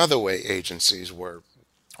 That's another way agencies were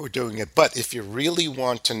doing it. But if you really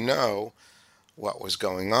want to know what was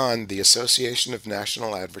going on, the Association of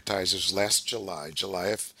National Advertisers last July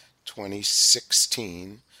of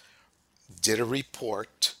 2016, did a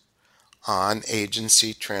report on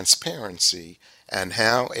agency transparency and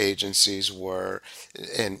how agencies were,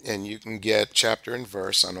 and you can get chapter and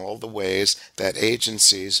verse on all the ways that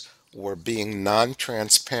agencies were being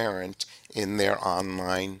non-transparent in their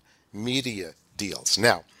online media deals.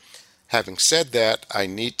 Now, Having said that, I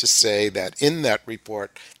need to say that in that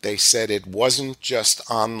report, they said it wasn't just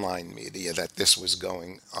online media that this was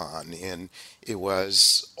going on in, it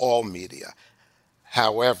was all media.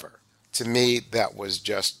 However, to me, that was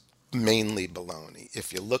just mainly baloney.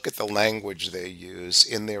 If you look at the language they use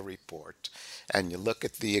in their report and you look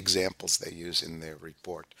at the examples they use in their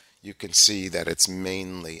report, you can see that it's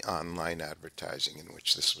mainly online advertising in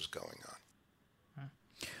which this was going on.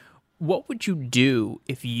 What would you do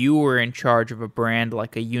if you were in charge of a brand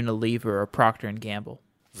like a Unilever or Procter and Gamble?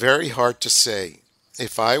 Very hard to say.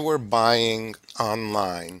 If I were buying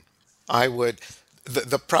online, I would.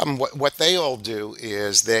 The problem, what they all do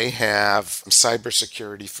is they have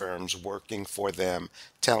cybersecurity firms working for them,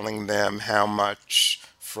 telling them how much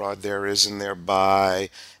fraud there is in their buy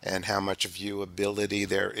and how much viewability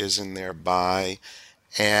there is in their buy.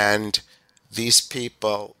 And these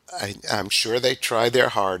people, I'm sure they try their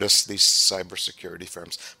hardest, these cybersecurity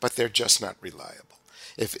firms, but they're just not reliable.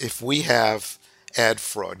 If we have ad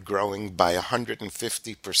fraud growing by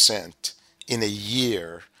 150% in a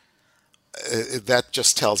year, that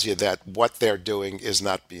just tells you that what they're doing is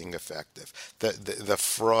not being effective. The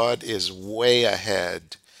fraud is way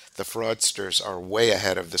ahead. The fraudsters are way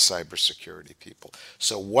ahead of the cybersecurity people.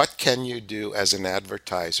 So, what can you do as an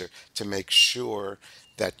advertiser to make sure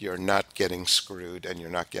that you're not getting screwed and you're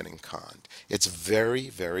not getting conned? It's very,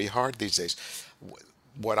 very hard these days.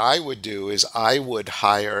 What I would do is I would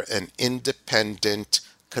hire an independent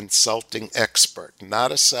consulting expert,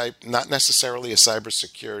 not necessarily a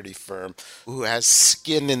cybersecurity firm, who has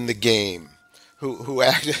skin in the game. Who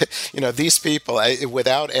act, these people,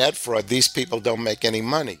 without ad fraud, these people don't make any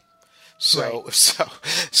money. Right.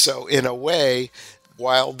 So in a way,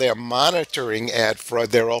 while they're monitoring ad fraud,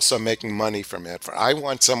 they're also making money from ad fraud. I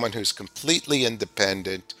want someone who's completely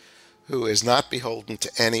independent, who is not beholden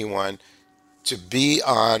to anyone, to be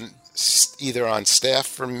on either on staff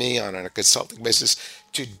for me on a consulting basis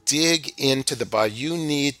to dig into the buy. You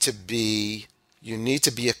need to be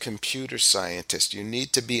a computer scientist. You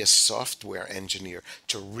need to be a software engineer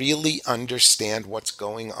to really understand what's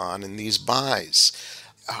going on in these buys.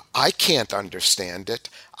 I can't understand it.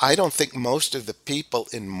 I don't think most of the people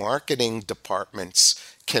in marketing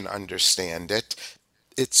departments can understand it.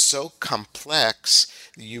 It's so complex.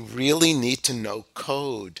 You really need to know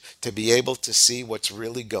code to be able to see what's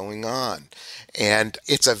really going on. And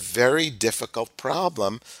it's a very difficult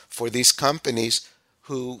problem for these companies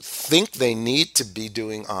who think they need to be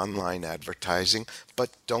doing online advertising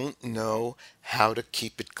but don't know how to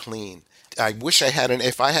keep it clean. I wish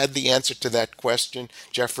if I had the answer to that question,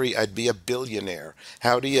 Jeffrey, I'd be a billionaire.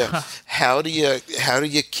 How do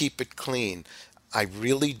you keep it clean? I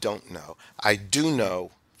really don't know. I do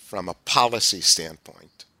know from a policy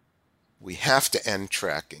standpoint, we have to end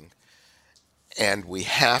tracking and we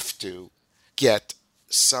have to get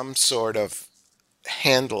some sort of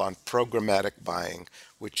handle on programmatic buying,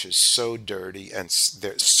 which is so dirty and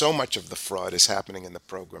there's so much of the fraud is happening in the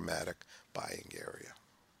programmatic buying area.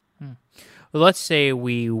 Well, let's say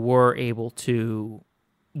we were able to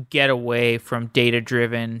get away from data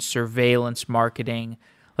driven surveillance marketing.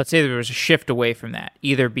 Let's say there was a shift away from that,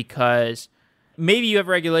 either because maybe you have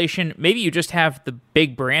regulation, maybe you just have the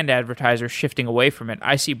big brand advertisers shifting away from it.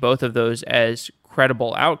 I see both of those as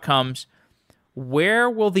credible outcomes. Where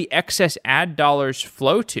will the excess ad dollars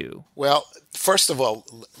flow to? Well, first of all,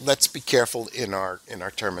 let's be careful in our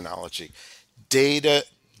terminology.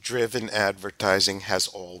 Data-driven advertising has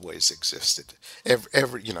always existed.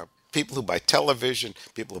 People who buy television,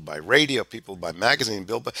 people who buy radio, people who buy magazine,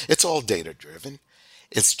 billboard, it's all data-driven.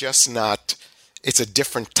 It's just not. It's a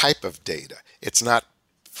different type of data. It's not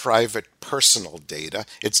private personal data.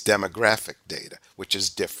 It's demographic data, which is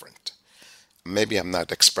different. Maybe I'm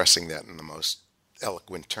not expressing that in the most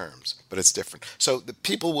eloquent terms, but it's different. So the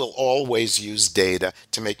people will always use data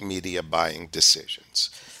to make media buying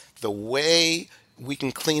decisions. The way we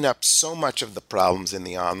can clean up so much of the problems in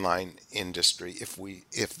the online industry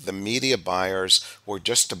if the media buyers were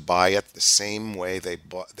just to buy it the same way they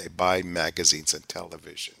buy magazines and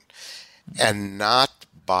television, and not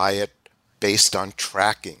buy it based on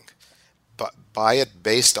tracking, but buy it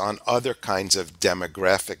based on other kinds of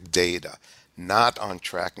demographic data, not on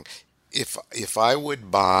tracking. If I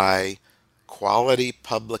would buy quality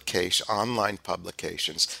publication, online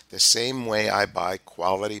publications, the same way I buy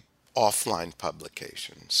quality offline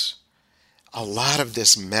publications, a lot of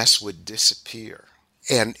this mess would disappear.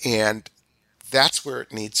 And that's where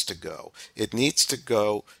it needs to go. It needs to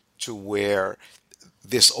go to where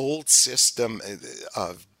this old system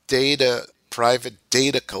of data private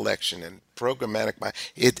data collection and programmatic,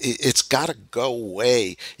 it's got to go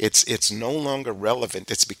away. It's no longer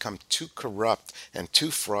relevant. It's become too corrupt and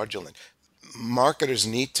too fraudulent. Marketers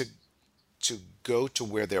need to go to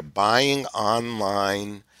where they're buying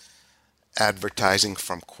online advertising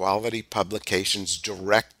from quality publications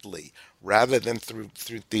directly, rather than through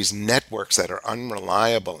these networks that are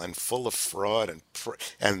unreliable and full of fraud,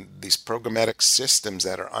 and these programmatic systems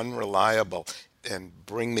that are unreliable and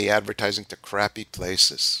bring the advertising to crappy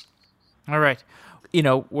places. All right.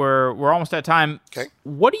 We're almost out of time. Okay.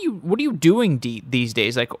 What are you doing these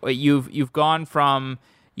days? Like you've gone from,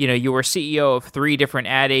 you were CEO of 3 different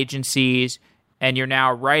ad agencies and you're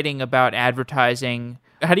now writing about advertising.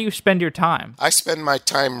 How do you spend your time? I spend my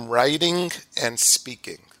time writing and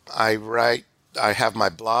speaking. I have my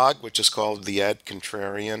blog, which is called The Ad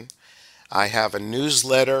Contrarian. I have a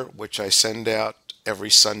newsletter, which I send out every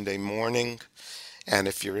Sunday morning. And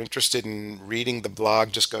if you're interested in reading the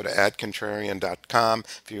blog, just go to adcontrarian.com.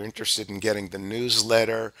 If you're interested in getting the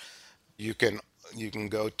newsletter, you can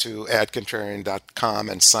go to adcontrarian.com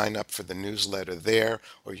and sign up for the newsletter there,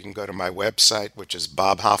 or you can go to my website, which is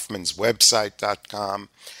bobhoffmanswebsite.com.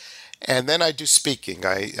 And then I do speaking.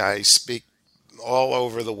 I speak all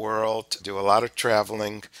over the world, do a lot of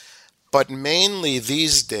traveling. But mainly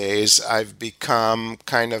these days, I've become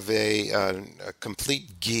kind of a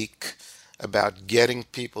complete geek about getting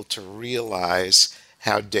people to realize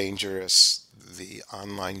how dangerous the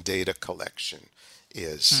online data collection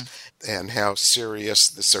is, and how serious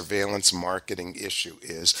the surveillance marketing issue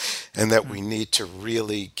is, and that we need to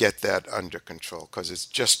really get that under control because it's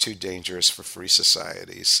just too dangerous for free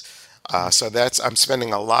societies. So I'm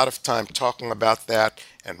spending a lot of time talking about that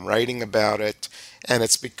and writing about it, and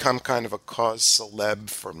it's become kind of a cause célèbre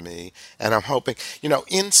for me. And I'm hoping,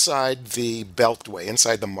 inside the beltway,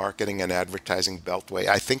 inside the marketing and advertising beltway,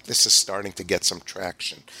 I think this is starting to get some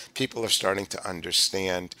traction. People are starting to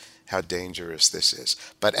understand how dangerous this is.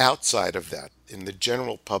 But outside of that, in the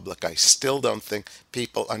general public, I still don't think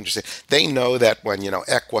people understand. They know that when,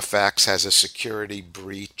 Equifax has a security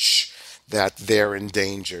breach, that they're in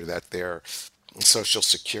danger, that their social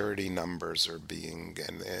security numbers are being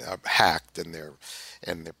hacked, and their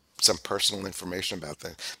some personal information about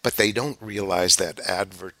them. But they don't realize that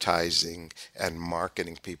advertising and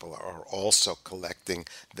marketing people are also collecting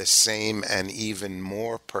the same and even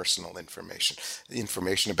more personal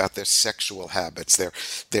information about their sexual habits,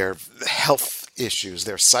 their health issues,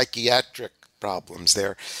 their psychiatric problems,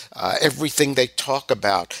 everything they talk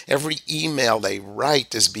about, every email they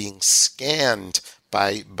write is being scanned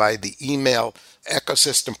by the email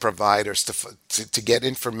ecosystem providers to get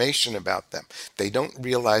information about them. They don't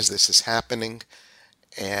realize this is happening,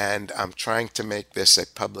 and I'm trying to make this a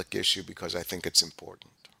public issue because I think it's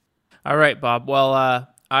important. All right, Bob. Well,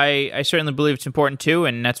 I certainly believe it's important too,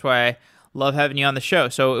 and that's why I love having you on the show.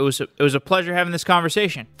 So it was a pleasure having this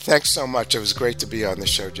conversation. Thanks so much. It was great to be on the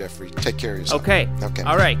show, Jeffrey. Take care of yourself. Okay.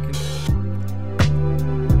 All right.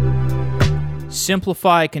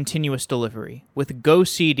 Simplify continuous delivery with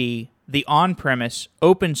GoCD, the on-premise,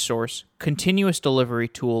 open-source, continuous delivery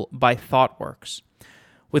tool by ThoughtWorks.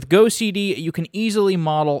 With GoCD, you can easily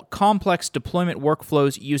model complex deployment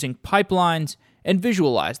workflows using pipelines and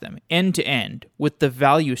visualize them end-to-end with the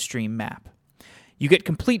value stream map. You get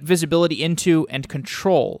complete visibility into and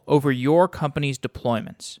control over your company's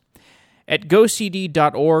deployments. At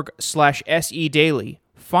gocd.org/sedaily,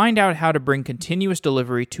 find out how to bring continuous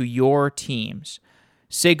delivery to your teams.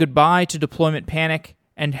 Say goodbye to deployment panic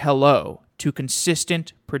and hello to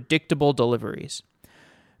consistent, predictable deliveries.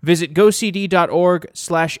 Visit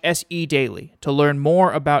gocd.org/sedaily to learn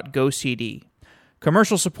more about GoCD.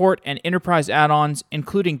 Commercial support and enterprise add-ons,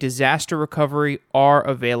 including disaster recovery, are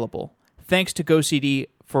available. Thanks to GoCD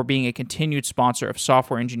for being a continued sponsor of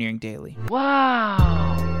Software Engineering Daily.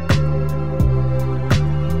 Wow!